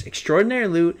characters, extraordinary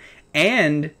loot,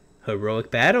 and heroic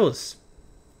battles.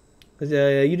 You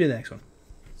do the next one.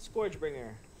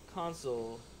 Scourgebringer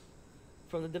console.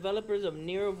 From the developers of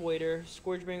Nier Voider,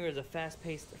 Scourgebringer is a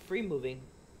fast-paced, free-moving,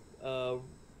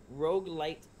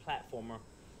 roguelite platformer,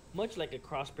 much like a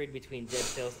crossbreed between Dead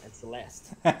Cells and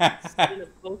Celeste. Set in a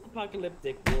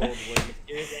post-apocalyptic world where a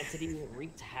mysterious entity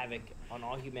wreaked havoc on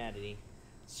all humanity,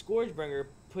 Scourgebringer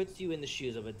puts you in the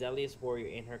shoes of a deadliest warrior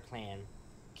in her clan,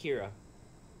 Kira.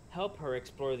 Help her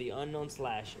explore the unknown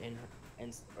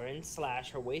and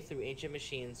slash her way through ancient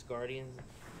machines, guardians,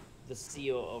 the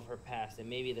seal of her past, and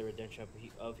maybe the redemption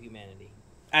of humanity.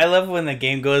 I love when the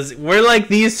game goes, we're like,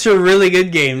 these two really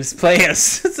good games, play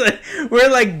us. It's like, we're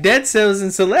like Dead Cells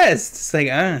and Celeste. It's like,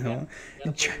 I don't know.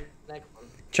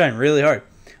 Trying really hard.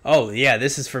 Oh, yeah,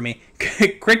 this is for me.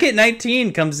 Cricket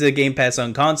 19 comes to the Game Pass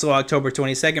on console October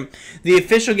 22nd. The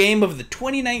official game of the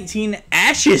 2019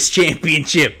 Ashes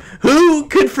Championship. Who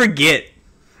could forget?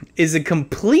 Is a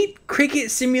complete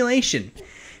cricket simulation.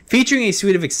 Featuring a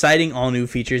suite of exciting all-new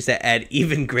features that add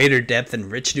even greater depth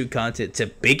and rich new content to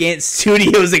Big Ant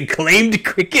Studios' acclaimed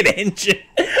cricket engine.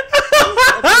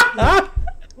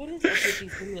 What is up with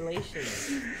these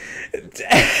simulations?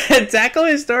 Tackle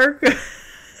historical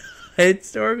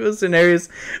scenarios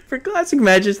for classic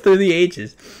matches through the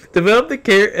ages. Develop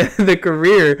the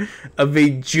career of a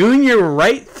junior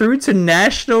right through to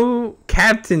national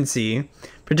captaincy.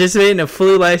 Participate in a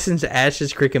fully licensed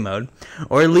Ashes cricket mode,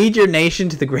 or lead your nation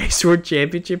to the Great Sword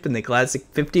Championship in the classic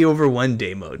 50/1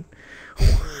 day mode.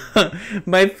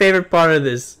 My favorite part of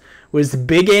this was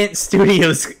Big Ant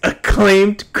Studios'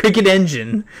 acclaimed cricket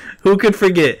engine. Who could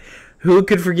forget? Who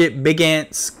could forget Big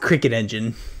Ant's cricket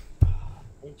engine?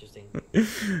 Interesting.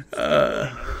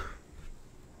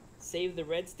 Save the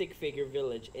Red Stick Figure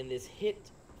Village in this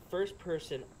hit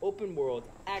first-person open-world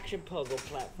action puzzle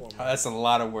platform. Oh, that's a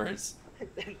lot of words.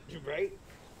 Right?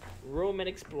 Roam and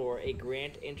explore a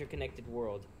grand interconnected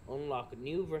world, unlock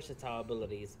new versatile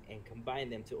abilities, and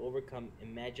combine them to overcome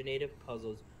imaginative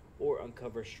puzzles or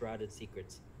uncover shrouded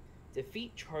secrets.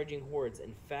 Defeat charging hordes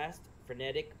in fast,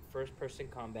 frenetic first-person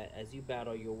combat as you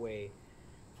battle your way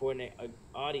for an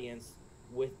audience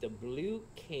with the Blue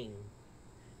King.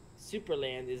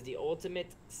 Superland is the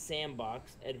ultimate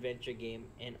sandbox adventure game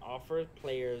and offers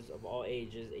players of all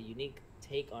ages a unique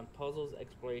take on puzzles,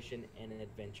 exploration, and an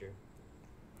adventure.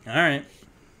 All right.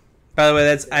 By the way,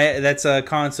 that's a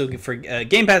console for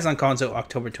Game Pass on console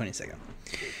October 22nd.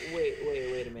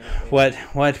 Wait a minute. What?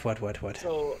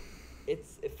 So,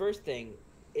 it's first thing.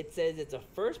 It says it's a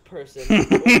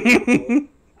first-person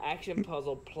action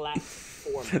puzzle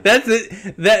platform. That's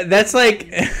it. That's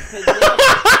like.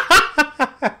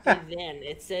 And then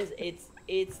it says it's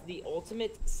the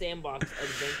ultimate sandbox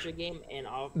adventure game and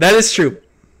all. That is true.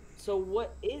 So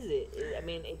what is it? I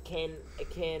mean, it can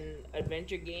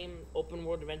open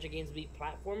world adventure games be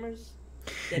platformers?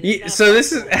 Yeah, so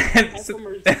this is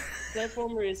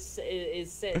platformer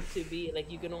is set to be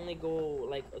like you can only go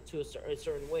like to a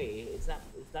certain way. It's not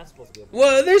supposed to be.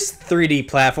 Well, there's 3D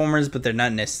platformers, but they're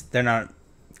not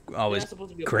always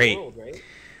supposed to be great. World, right?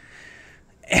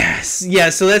 Yes, yeah.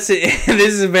 So that's it.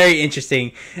 This is very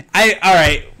interesting. All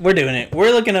right, we're doing it.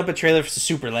 We're looking up a trailer for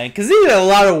Superland because these are a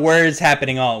lot of words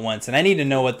happening all at once, and I need to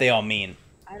know what they all mean.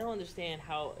 I don't understand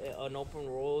how an open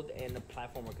world and a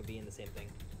platformer could be in the same thing.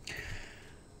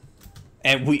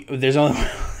 And there's only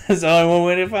one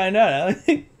way to find out.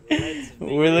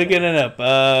 We're looking it up.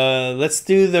 Let's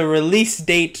do the release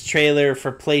date trailer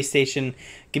for PlayStation.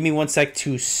 Give me 1 sec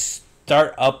to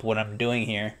start up what I'm doing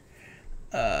here.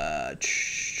 I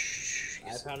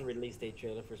found release date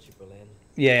trailer for Superland.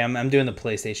 Yeah, I'm doing the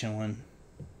PlayStation one.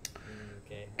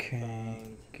 Okay.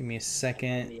 Give me a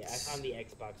second. I found the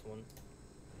Xbox one.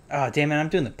 Oh damn it! I'm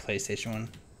doing the PlayStation one.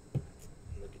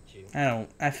 Look at you.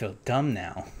 I feel dumb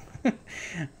now.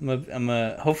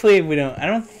 Hopefully we don't. I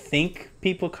don't think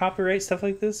people copyright stuff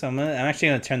like this. So I'm actually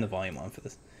gonna turn the volume on for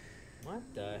this. What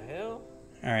the hell?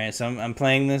 All right, so I'm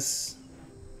playing this.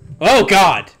 Oh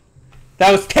God.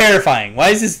 That was terrifying. Why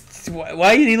is this?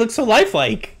 Why did he look so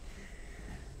lifelike?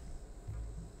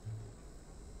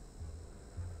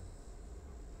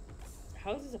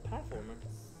 How is this a platformer?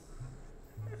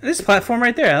 This platform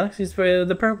right there, Alex. He's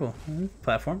the purple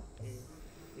platform.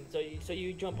 So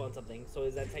you jump on something. So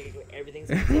is that technically everything's?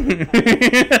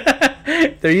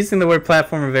 They're using the word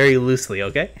platformer very loosely.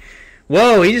 Okay.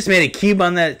 Whoa! He just made a cube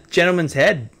on that gentleman's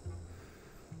head.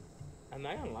 I'm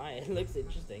not gonna lie. It looks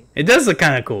interesting. It does look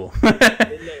kind of cool.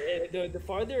 The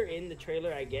farther in the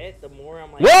trailer I get, the more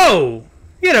I'm like, whoa!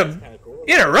 You got cool.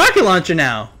 You got a rocket launcher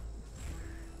now.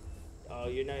 Oh,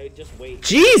 you're not. Just wait.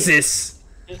 Jesus!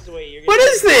 Just wait. What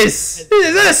is this?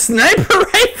 Is that a sniper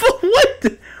rifle?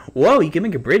 What? Whoa! You can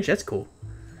make a bridge. That's cool.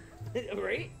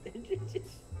 Right?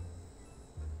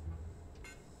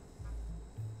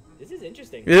 This is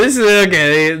interesting. This is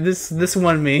okay. This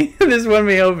won me. This won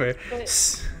me over.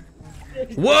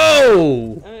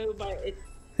 Whoa!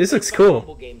 This looks cool.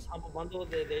 Humble games, Humble Bundle,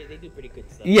 they do pretty good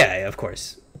stuff. Yeah, of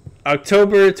course.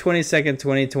 October 22nd,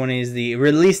 2020 is the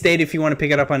release date if you want to pick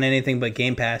it up on anything but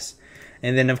Game Pass.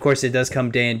 And then, of course, it does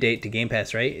come day and date to Game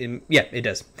Pass, right? Yeah, it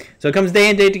does. So it comes day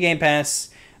and date to Game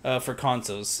Pass for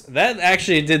consoles. That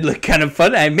actually did look kind of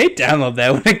fun. I may download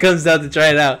that when it comes out to try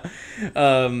it out.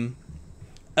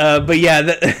 But yeah,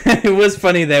 it was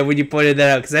funny that when you pointed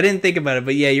that out, because I didn't think about it.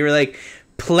 But yeah, you were like,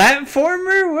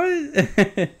 platformer?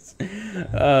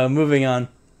 What? Moving on.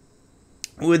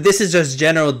 Well, this is just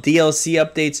general DLC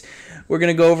updates. We're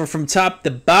going to go over from top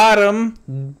to bottom.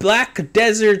 Black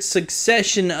Desert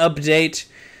Succession update.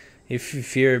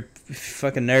 If you're a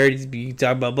fucking nerd, you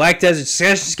talk about Black Desert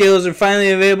Succession skills are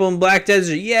finally available in Black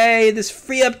Desert. Yay! This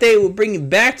free update will bring you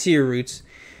back to your roots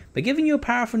by giving you a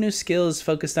powerful new skills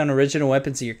focused on original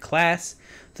weapons of your class.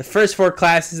 The first 4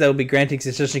 classes that will be granting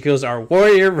succession skills are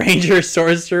Warrior, Ranger,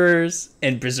 Sorcerers,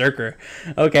 and Berserker.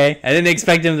 Okay, I didn't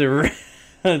expect them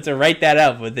to write that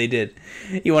out, but they did.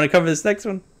 You want to cover this next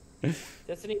one?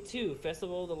 Destiny 2,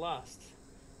 Festival of the Lost.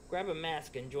 Grab a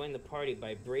mask and join the party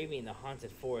by braving the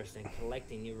haunted forest and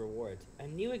collecting new rewards. A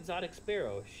new exotic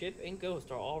sparrow, ship, and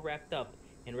ghost are all wrapped up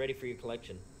and ready for your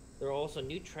collection. There are also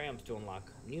new triumphs to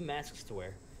unlock, new masks to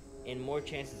wear, and more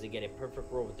chances to get a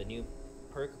perfect roll with the new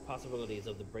perk possibilities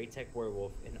of the Braytech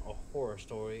Werewolf and a horror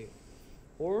story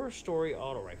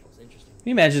auto rifles. Interesting. Can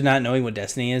you imagine not knowing what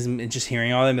Destiny is and just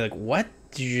hearing all that and be like, what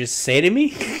did you just say to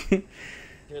me?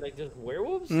 You're like, just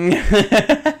werewolves? Doom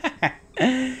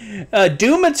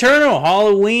Eternal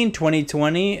Halloween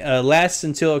 2020 lasts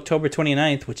until October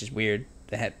 29th, which is weird.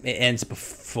 It ends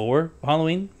before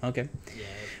Halloween? Okay.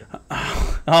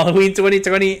 Yeah. Halloween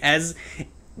 2020 as...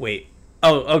 Wait.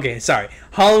 Oh, okay, sorry.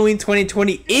 Halloween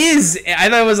 2020 is... I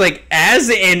thought it was like as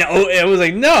in... Oh, it was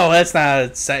like, no, that's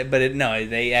not... But no,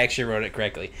 they actually wrote it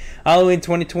correctly. Halloween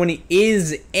 2020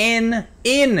 is an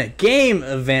in-game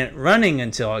event running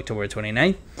until October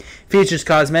 29th. Features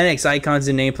cosmetics, icons,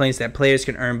 and nameplates that players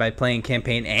can earn by playing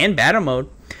campaign and battle mode.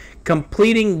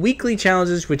 Completing weekly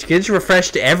challenges, which gets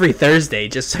refreshed every Thursday,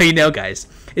 just so you know, guys,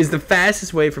 is the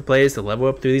fastest way for players to level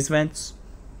up through these events.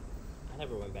 I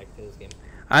never went back to this game.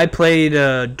 I played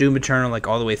Doom Eternal like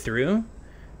all the way through,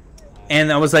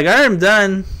 and I was like, alright, I'm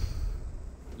done.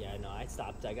 Yeah, no, I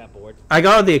stopped. I got bored. I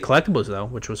got all the collectibles, though,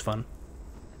 which was fun.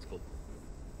 That's cool.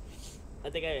 I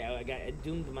think I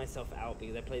doomed myself out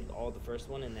because I played all the first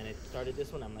one, and then I started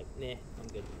this one. I'm like, nah, I'm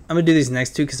good. I'm going to do these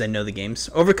next two because I know the games.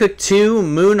 Overcooked 2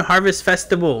 Moon Harvest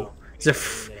Festival.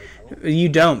 You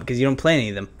don't, because you don't play any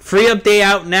of them. Free update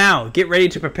out now. Get ready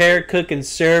to prepare, cook, and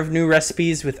serve new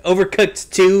recipes with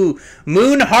Overcooked 2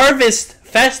 Moon Harvest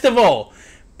Festival.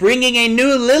 Bringing a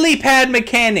new lily pad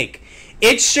mechanic.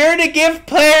 It's sure to give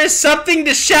players something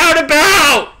to shout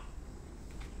about.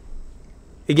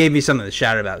 It gave me something to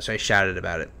shout about, so I shouted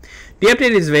about it. The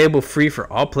update is available free for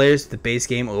all players of the base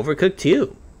game Overcooked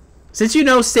 2. Since you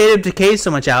know State of Decay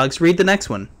so much, Alex, read the next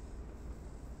one.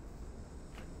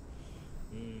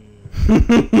 I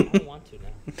don't want to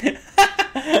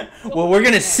now. Well, we're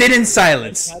going to sit in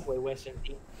silence. Cowboy Western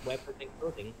weapons and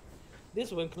clothing.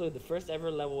 This will include the first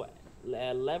ever lever.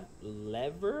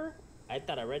 I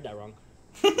thought I read that wrong.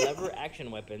 Lever action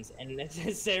weapons and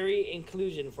necessary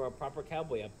inclusion for a proper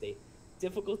cowboy update.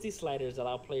 Difficulty sliders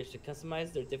allow players to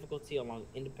customize their difficulty along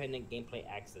independent gameplay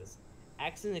axes.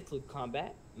 Axes include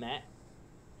combat, mat,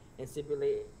 and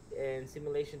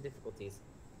simulation difficulties,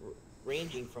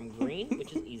 ranging from green,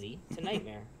 which is easy, to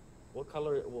nightmare. What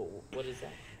color? What is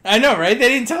that? I know, right? They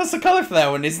didn't tell us the color for that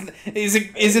one. Is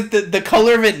it the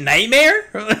color of it nightmare?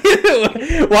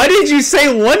 Why did you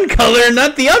say one color and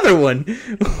not the other one?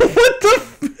 What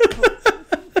the?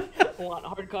 Want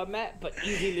hard combat but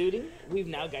easy looting? We've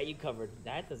now got you covered.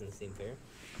 That doesn't seem fair.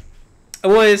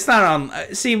 Well, it's not on.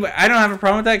 See, I don't have a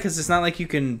problem with that because it's not like you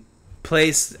can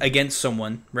play against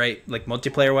someone, right? Like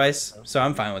multiplayer wise. So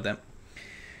I'm fine with that.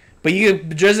 But you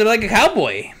could dress up like a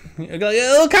cowboy, like a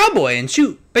little cowboy, and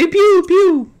shoot. Pew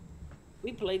pew.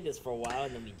 We played this for a while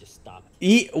and then we just stopped.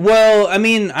 Well, I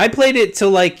mean, I played it till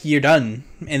like you're done,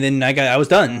 and then I was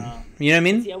done. You know what I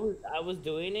mean? See, I was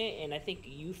doing it, and I think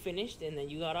you finished, and then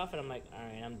you got off, and I'm like, all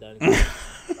right, I'm done.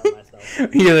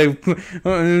 You're like,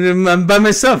 I'm by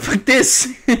myself. Fuck this.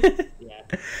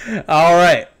 Yeah. All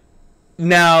right.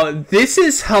 Now this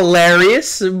is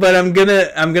hilarious, but I'm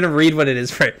gonna read what it is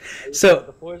first.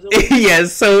 So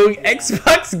yes, so yeah.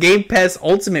 Xbox Game Pass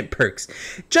Ultimate perks.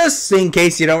 Just in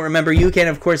case you don't remember, you can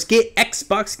of course get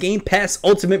Xbox Game Pass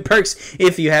Ultimate perks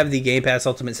if you have the Game Pass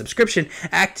Ultimate subscription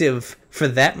active for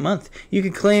that month. You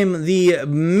can claim the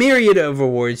myriad of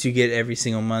rewards you get every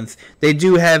single month. They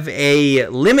do have a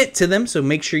limit to them, so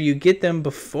make sure you get them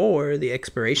before the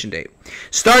expiration date.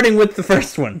 Starting with the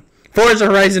first one. Forza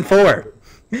Horizon 4.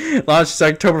 Launches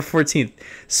October 14th.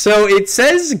 So it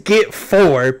says get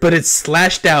 4, but it's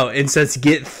slashed out and says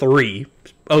get 3.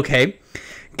 Okay.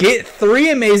 Get 3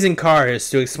 amazing cars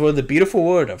to explore the beautiful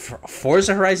world of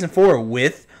Forza Horizon 4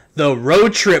 with the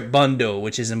road trip bundle,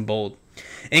 which is in bold.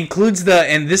 Includes the,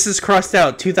 and this is crossed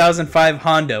out, 2005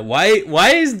 Honda. Why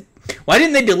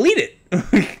didn't they delete it?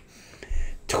 They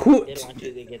don't want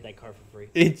you to get that car for free.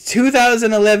 It's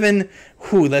 2011.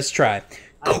 Let's try.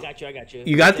 I got you.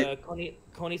 You got it?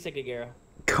 Coney Segagera.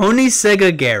 Coney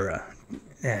Segagera.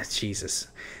 Yeah, Jesus.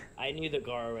 I knew the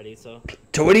car already, so.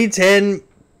 2010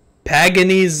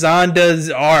 Pagani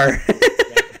Zonda R.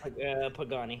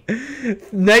 Pagani.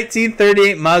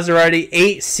 1938 Maserati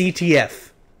 8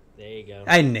 CTF. There you go.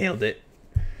 I nailed it.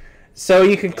 So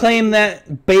you can claim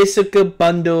that basic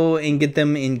bundle and get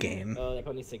them in game. Oh, they're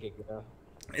Coney Segagera.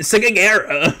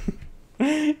 Segagera.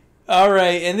 All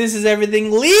right, and this is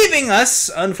everything leaving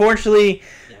us. Unfortunately,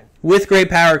 with great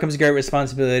power comes great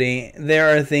responsibility.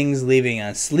 There are things leaving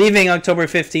us. Leaving October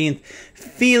 15th,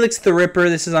 Felix the Ripper.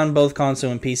 This is on both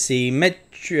console and PC.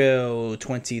 Metro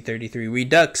 2033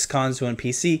 Redux, console and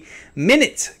PC.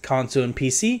 Minute, console and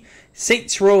PC.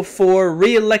 Saints Row 4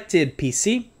 Re-elected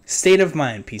PC. State of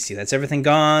Mind PC. That's everything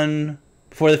gone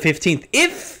before the 15th.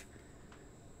 If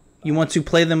you want to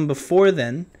play them before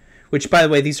then, which, by the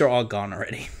way, these are all gone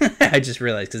already. I just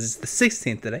realized because it's the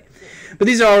 16th today. But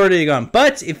these are already gone.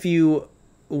 But if you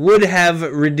would have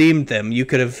redeemed them, you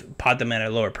could have bought them at a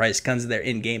lower price because they're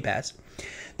in Game Pass.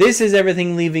 This is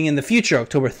everything leaving in the future.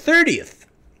 October 30th.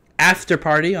 After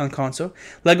Party on console.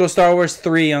 Lego Star Wars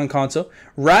 3 on console.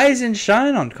 Rise and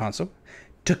Shine on console.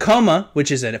 Tacoma,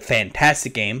 which is a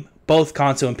fantastic game. Both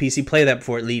console and PC. Play that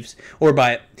before it leaves. Or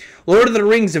buy it. Lord of the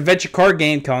Rings Adventure Card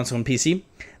Game, console and PC.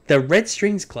 The Red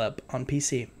Strings Club on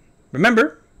PC.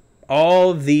 Remember,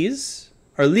 all of these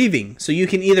are leaving. So you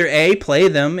can either A, play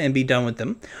them and be done with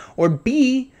them. Or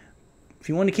B, if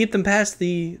you want to keep them past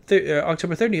the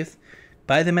October 30th,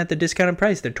 buy them at the discounted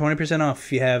price. They're 20% off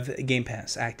if you have Game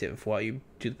Pass active while you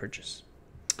do the purchase.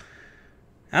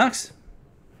 Alex,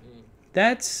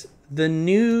 that's the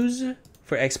news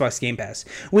for Xbox Game Pass.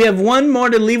 We have one more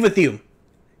to leave with you.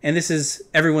 And this is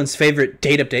everyone's favorite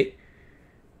date update.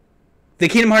 The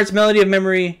Kingdom Hearts Melody of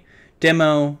Memory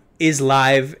demo is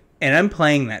live, and I'm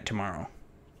playing that tomorrow.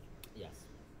 Yes.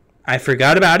 I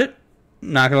forgot about it,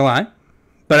 not going to lie,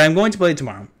 but I'm going to play it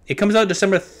tomorrow. It comes out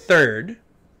December 3rd,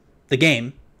 the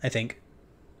game, I think.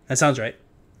 That sounds right.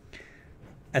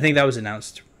 I think that was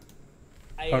announced.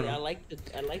 I like the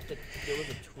there was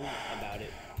a tweet about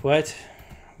it. What?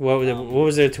 What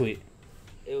was their tweet?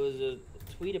 It was a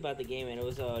tweet about the game, and it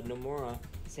was Nomura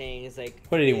saying, it's like...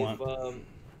 What did he want?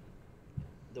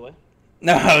 The what?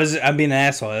 No, I'm being an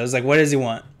asshole. I was like, what does he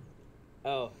want?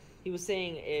 Oh, he was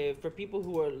saying for people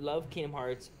who love Kingdom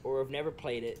Hearts or have never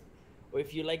played it, or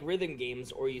if you like rhythm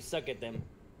games or you suck at them,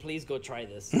 please go try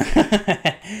this.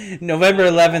 November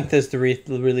 11th is the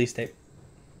release date.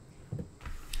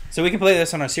 So we can play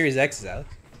this on our Series X's, Alex.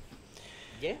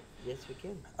 Yeah, yes we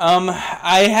can.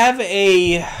 I have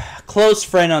a close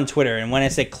friend on Twitter, and when I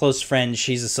say close friend,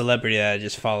 she's a celebrity that I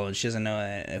just follow, and she doesn't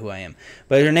know who I am.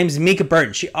 But her name's Mika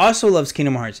Burton. She also loves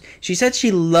Kingdom Hearts. She said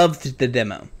she loved the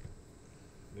demo.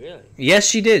 Really? Yes,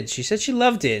 she did. She said she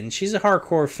loved it, and she's a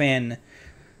hardcore fan.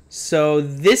 So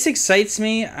this excites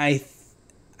me.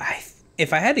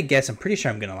 If I had to guess, I'm pretty sure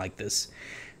I'm gonna like this.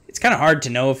 It's kind of hard to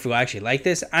know if you'll actually like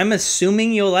this. I'm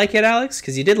assuming you'll like it, Alex,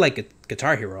 because you did like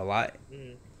Guitar Hero a lot.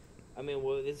 I mean,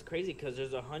 well, it's crazy because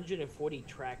there's 140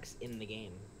 tracks in the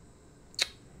game.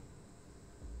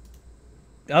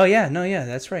 Oh, yeah. No, yeah,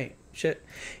 that's right. Shit.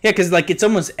 Yeah, because, like, it's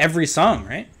almost every song,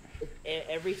 right?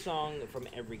 Every song from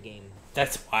every game.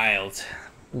 That's wild.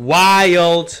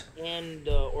 Wild. And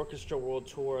the Orchestra World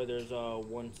Tour, there's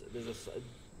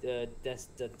a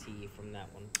Destiny from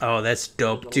that one. Oh, that's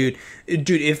dope. Dude,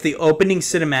 if the opening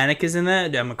cinematic is in that,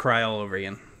 I'm going to cry all over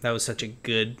again. That was such a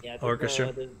good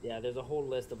orchestra. There's a whole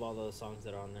list of all those songs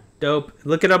that are on there. Dope.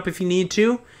 Look it up if you need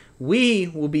to. We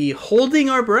will be holding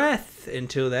our breath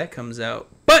until that comes out.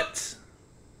 But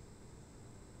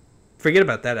forget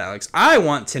about that, Alex. I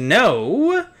want to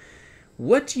know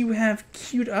what you have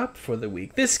queued up for the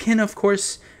week. This can, of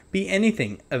course, be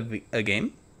anything. A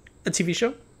game, a TV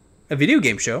show, a video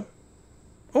game show,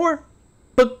 or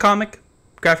book, comic,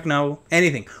 graphic novel,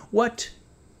 anything. What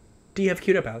do you have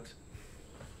queued up, Alex?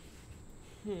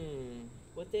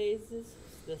 What day is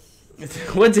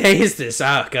this? What day is this?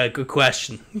 Oh, God, good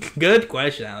question. Good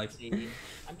question, Alex.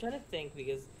 I'm trying to think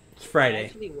because it's Friday. I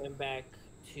actually went back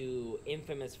to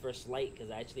Infamous First Light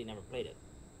because I actually never played it.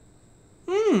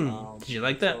 Did you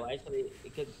like that? So actually,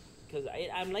 because because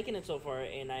I'm liking it so far,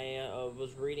 and I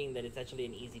was reading that it's actually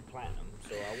an easy platinum,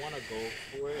 so I want to go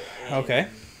for it. And Okay.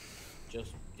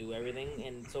 Just do everything,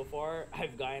 and so far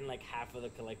I've gotten like half of the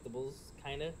collectibles,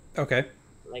 kind of. Okay.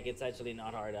 Like it's actually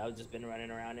not hard. I've just been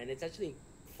running around, and it's actually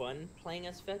fun playing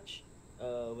as Fetch.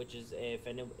 Which is if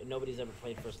nobody's ever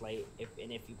played First Light, if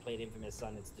you played Infamous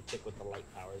Son, it's the chick with the light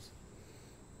powers.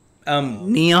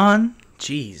 Neon.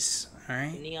 Jeez. All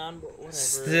right. Neon,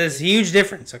 whatever. There's a huge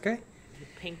difference. Okay.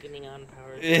 Pink neon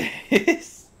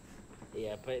powers.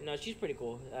 Yeah, but no, she's pretty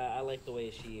cool. I like the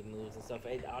way she moves and stuff.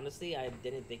 Honestly, I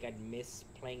didn't think I'd miss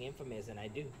playing Infamous, and I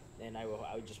do. And I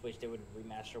would just wish they would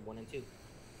remaster 1 and 2.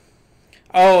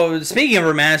 Oh, speaking of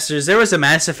remasters, there was a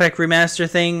Mass Effect remaster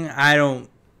thing.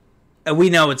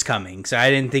 We know it's coming, so I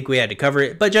didn't think we had to cover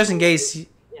it. But just in case.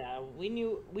 Yeah, we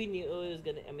knew it was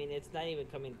gonna. I mean, it's not even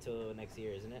coming till next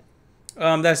year, isn't it?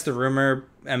 That's the rumor.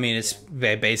 I mean, it's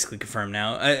basically confirmed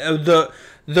now.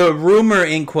 The rumor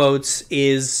in quotes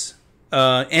is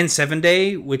N7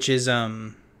 Day, which is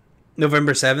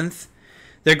November 7th.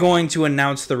 They're going to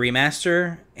announce the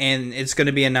remaster, and it's going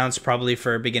to be announced probably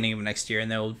for beginning of next year,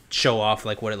 and they'll show off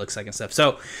like what it looks like and stuff.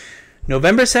 So,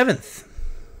 November 7th.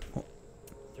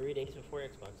 3 days before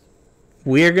Xbox.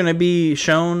 We're gonna be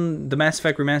shown the Mass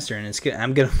Effect remaster, and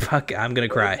I'm gonna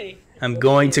cry. Okay. I'm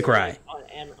going to cry.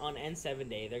 On N7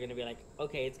 Day, they're gonna be like,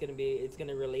 okay, it's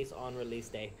gonna release on release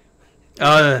day.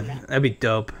 That'd be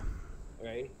dope.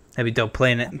 Right. That'd be dope.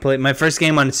 My first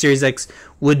game on Series X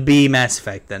would be Mass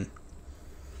Effect then.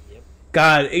 Yep.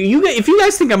 God, if you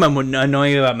guys think I'm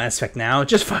annoying about Mass Effect now,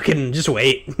 just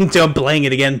wait until I'm playing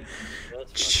it again.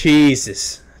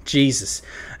 Jesus,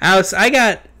 Alex, I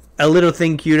got a little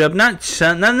thing queued up.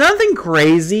 Nothing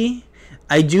crazy.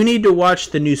 I do need to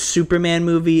watch the new Superman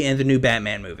movie and the new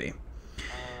Batman movie.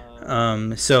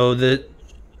 So the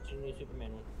new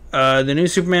Superman one. The new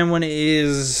Superman one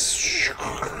is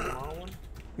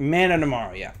Man of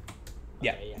Tomorrow. Yeah.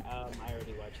 Okay, yeah. I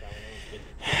already watched that one. It was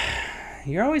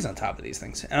good. You're always on top of these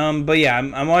things. But yeah,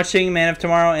 I'm watching Man of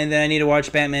Tomorrow, and then I need to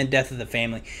watch Batman: Death of the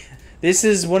Family. This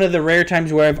is one of the rare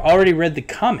times where I've already read the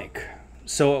comic,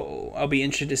 so I'll be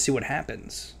interested to see what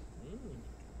happens.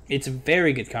 It's a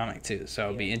very good comic too, so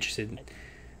I'll be interested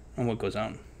in what goes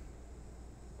on.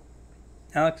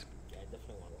 Alex? Yeah, I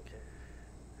definitely want to watch it.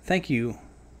 Thank you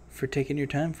for taking your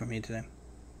time for me today.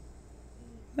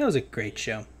 That was a great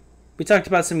show. We talked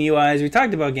about some UIs. We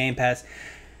talked about Game Pass.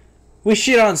 We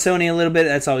shit on Sony a little bit.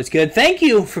 That's always good. Thank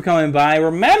you for coming by.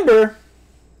 Remember,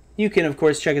 you can, of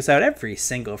course, check us out every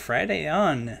single Friday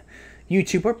on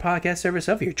YouTube or podcast service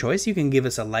of your choice. You can give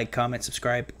us a like, comment,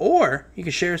 subscribe, or you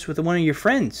can share us with one of your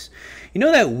friends. You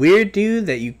know that weird dude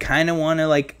that you kind of want to,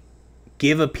 like,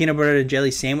 give a peanut butter and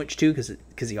jelly sandwich to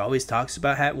because he always talks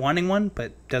about wanting one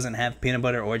but doesn't have peanut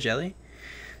butter or jelly?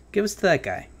 Give us to that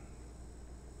guy.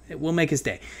 It will make his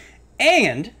day.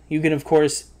 And you can, of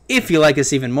course, if you like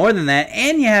us even more than that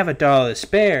and you have $1 to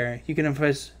spare, you can, of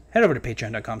course, head over to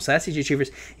patreon.com/CGAchievers.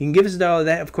 You can give us $1.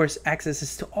 That, of course,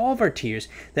 accesses to all of our tiers.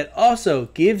 That also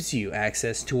gives you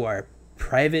access to our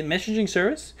private messaging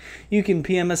service. You can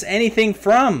PM us anything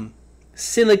from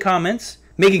silly comments,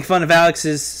 making fun of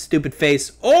Alex's stupid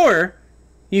face, or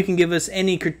you can give us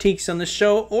any critiques on the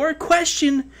show or a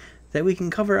question that we can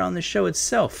cover on the show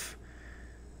itself.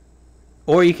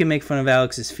 Or you can make fun of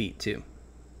Alex's feet, too.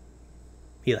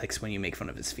 He likes when you make fun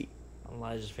of his feet.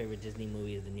 Elijah's favorite Disney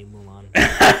movie is the new Mulan.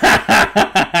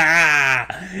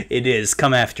 It is.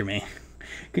 Come after me.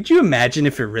 Could you imagine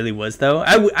if it really was, though?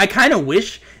 I kind of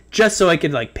wish, just so I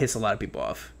could, like, piss a lot of people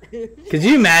off. Could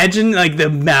you imagine, like, the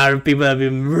amount of people that have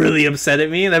been really upset at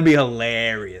me? That'd be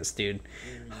hilarious, dude.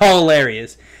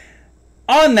 Hilarious.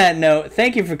 On that note,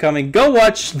 thank you for coming. Go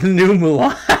watch the new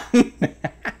Mulan.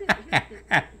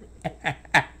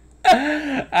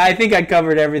 I think I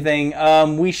covered everything.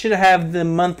 We should have the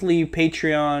monthly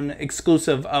Patreon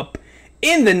exclusive up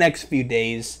in the next few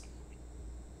days.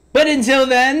 But until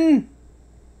then...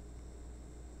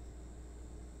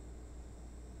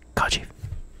 Call Chief.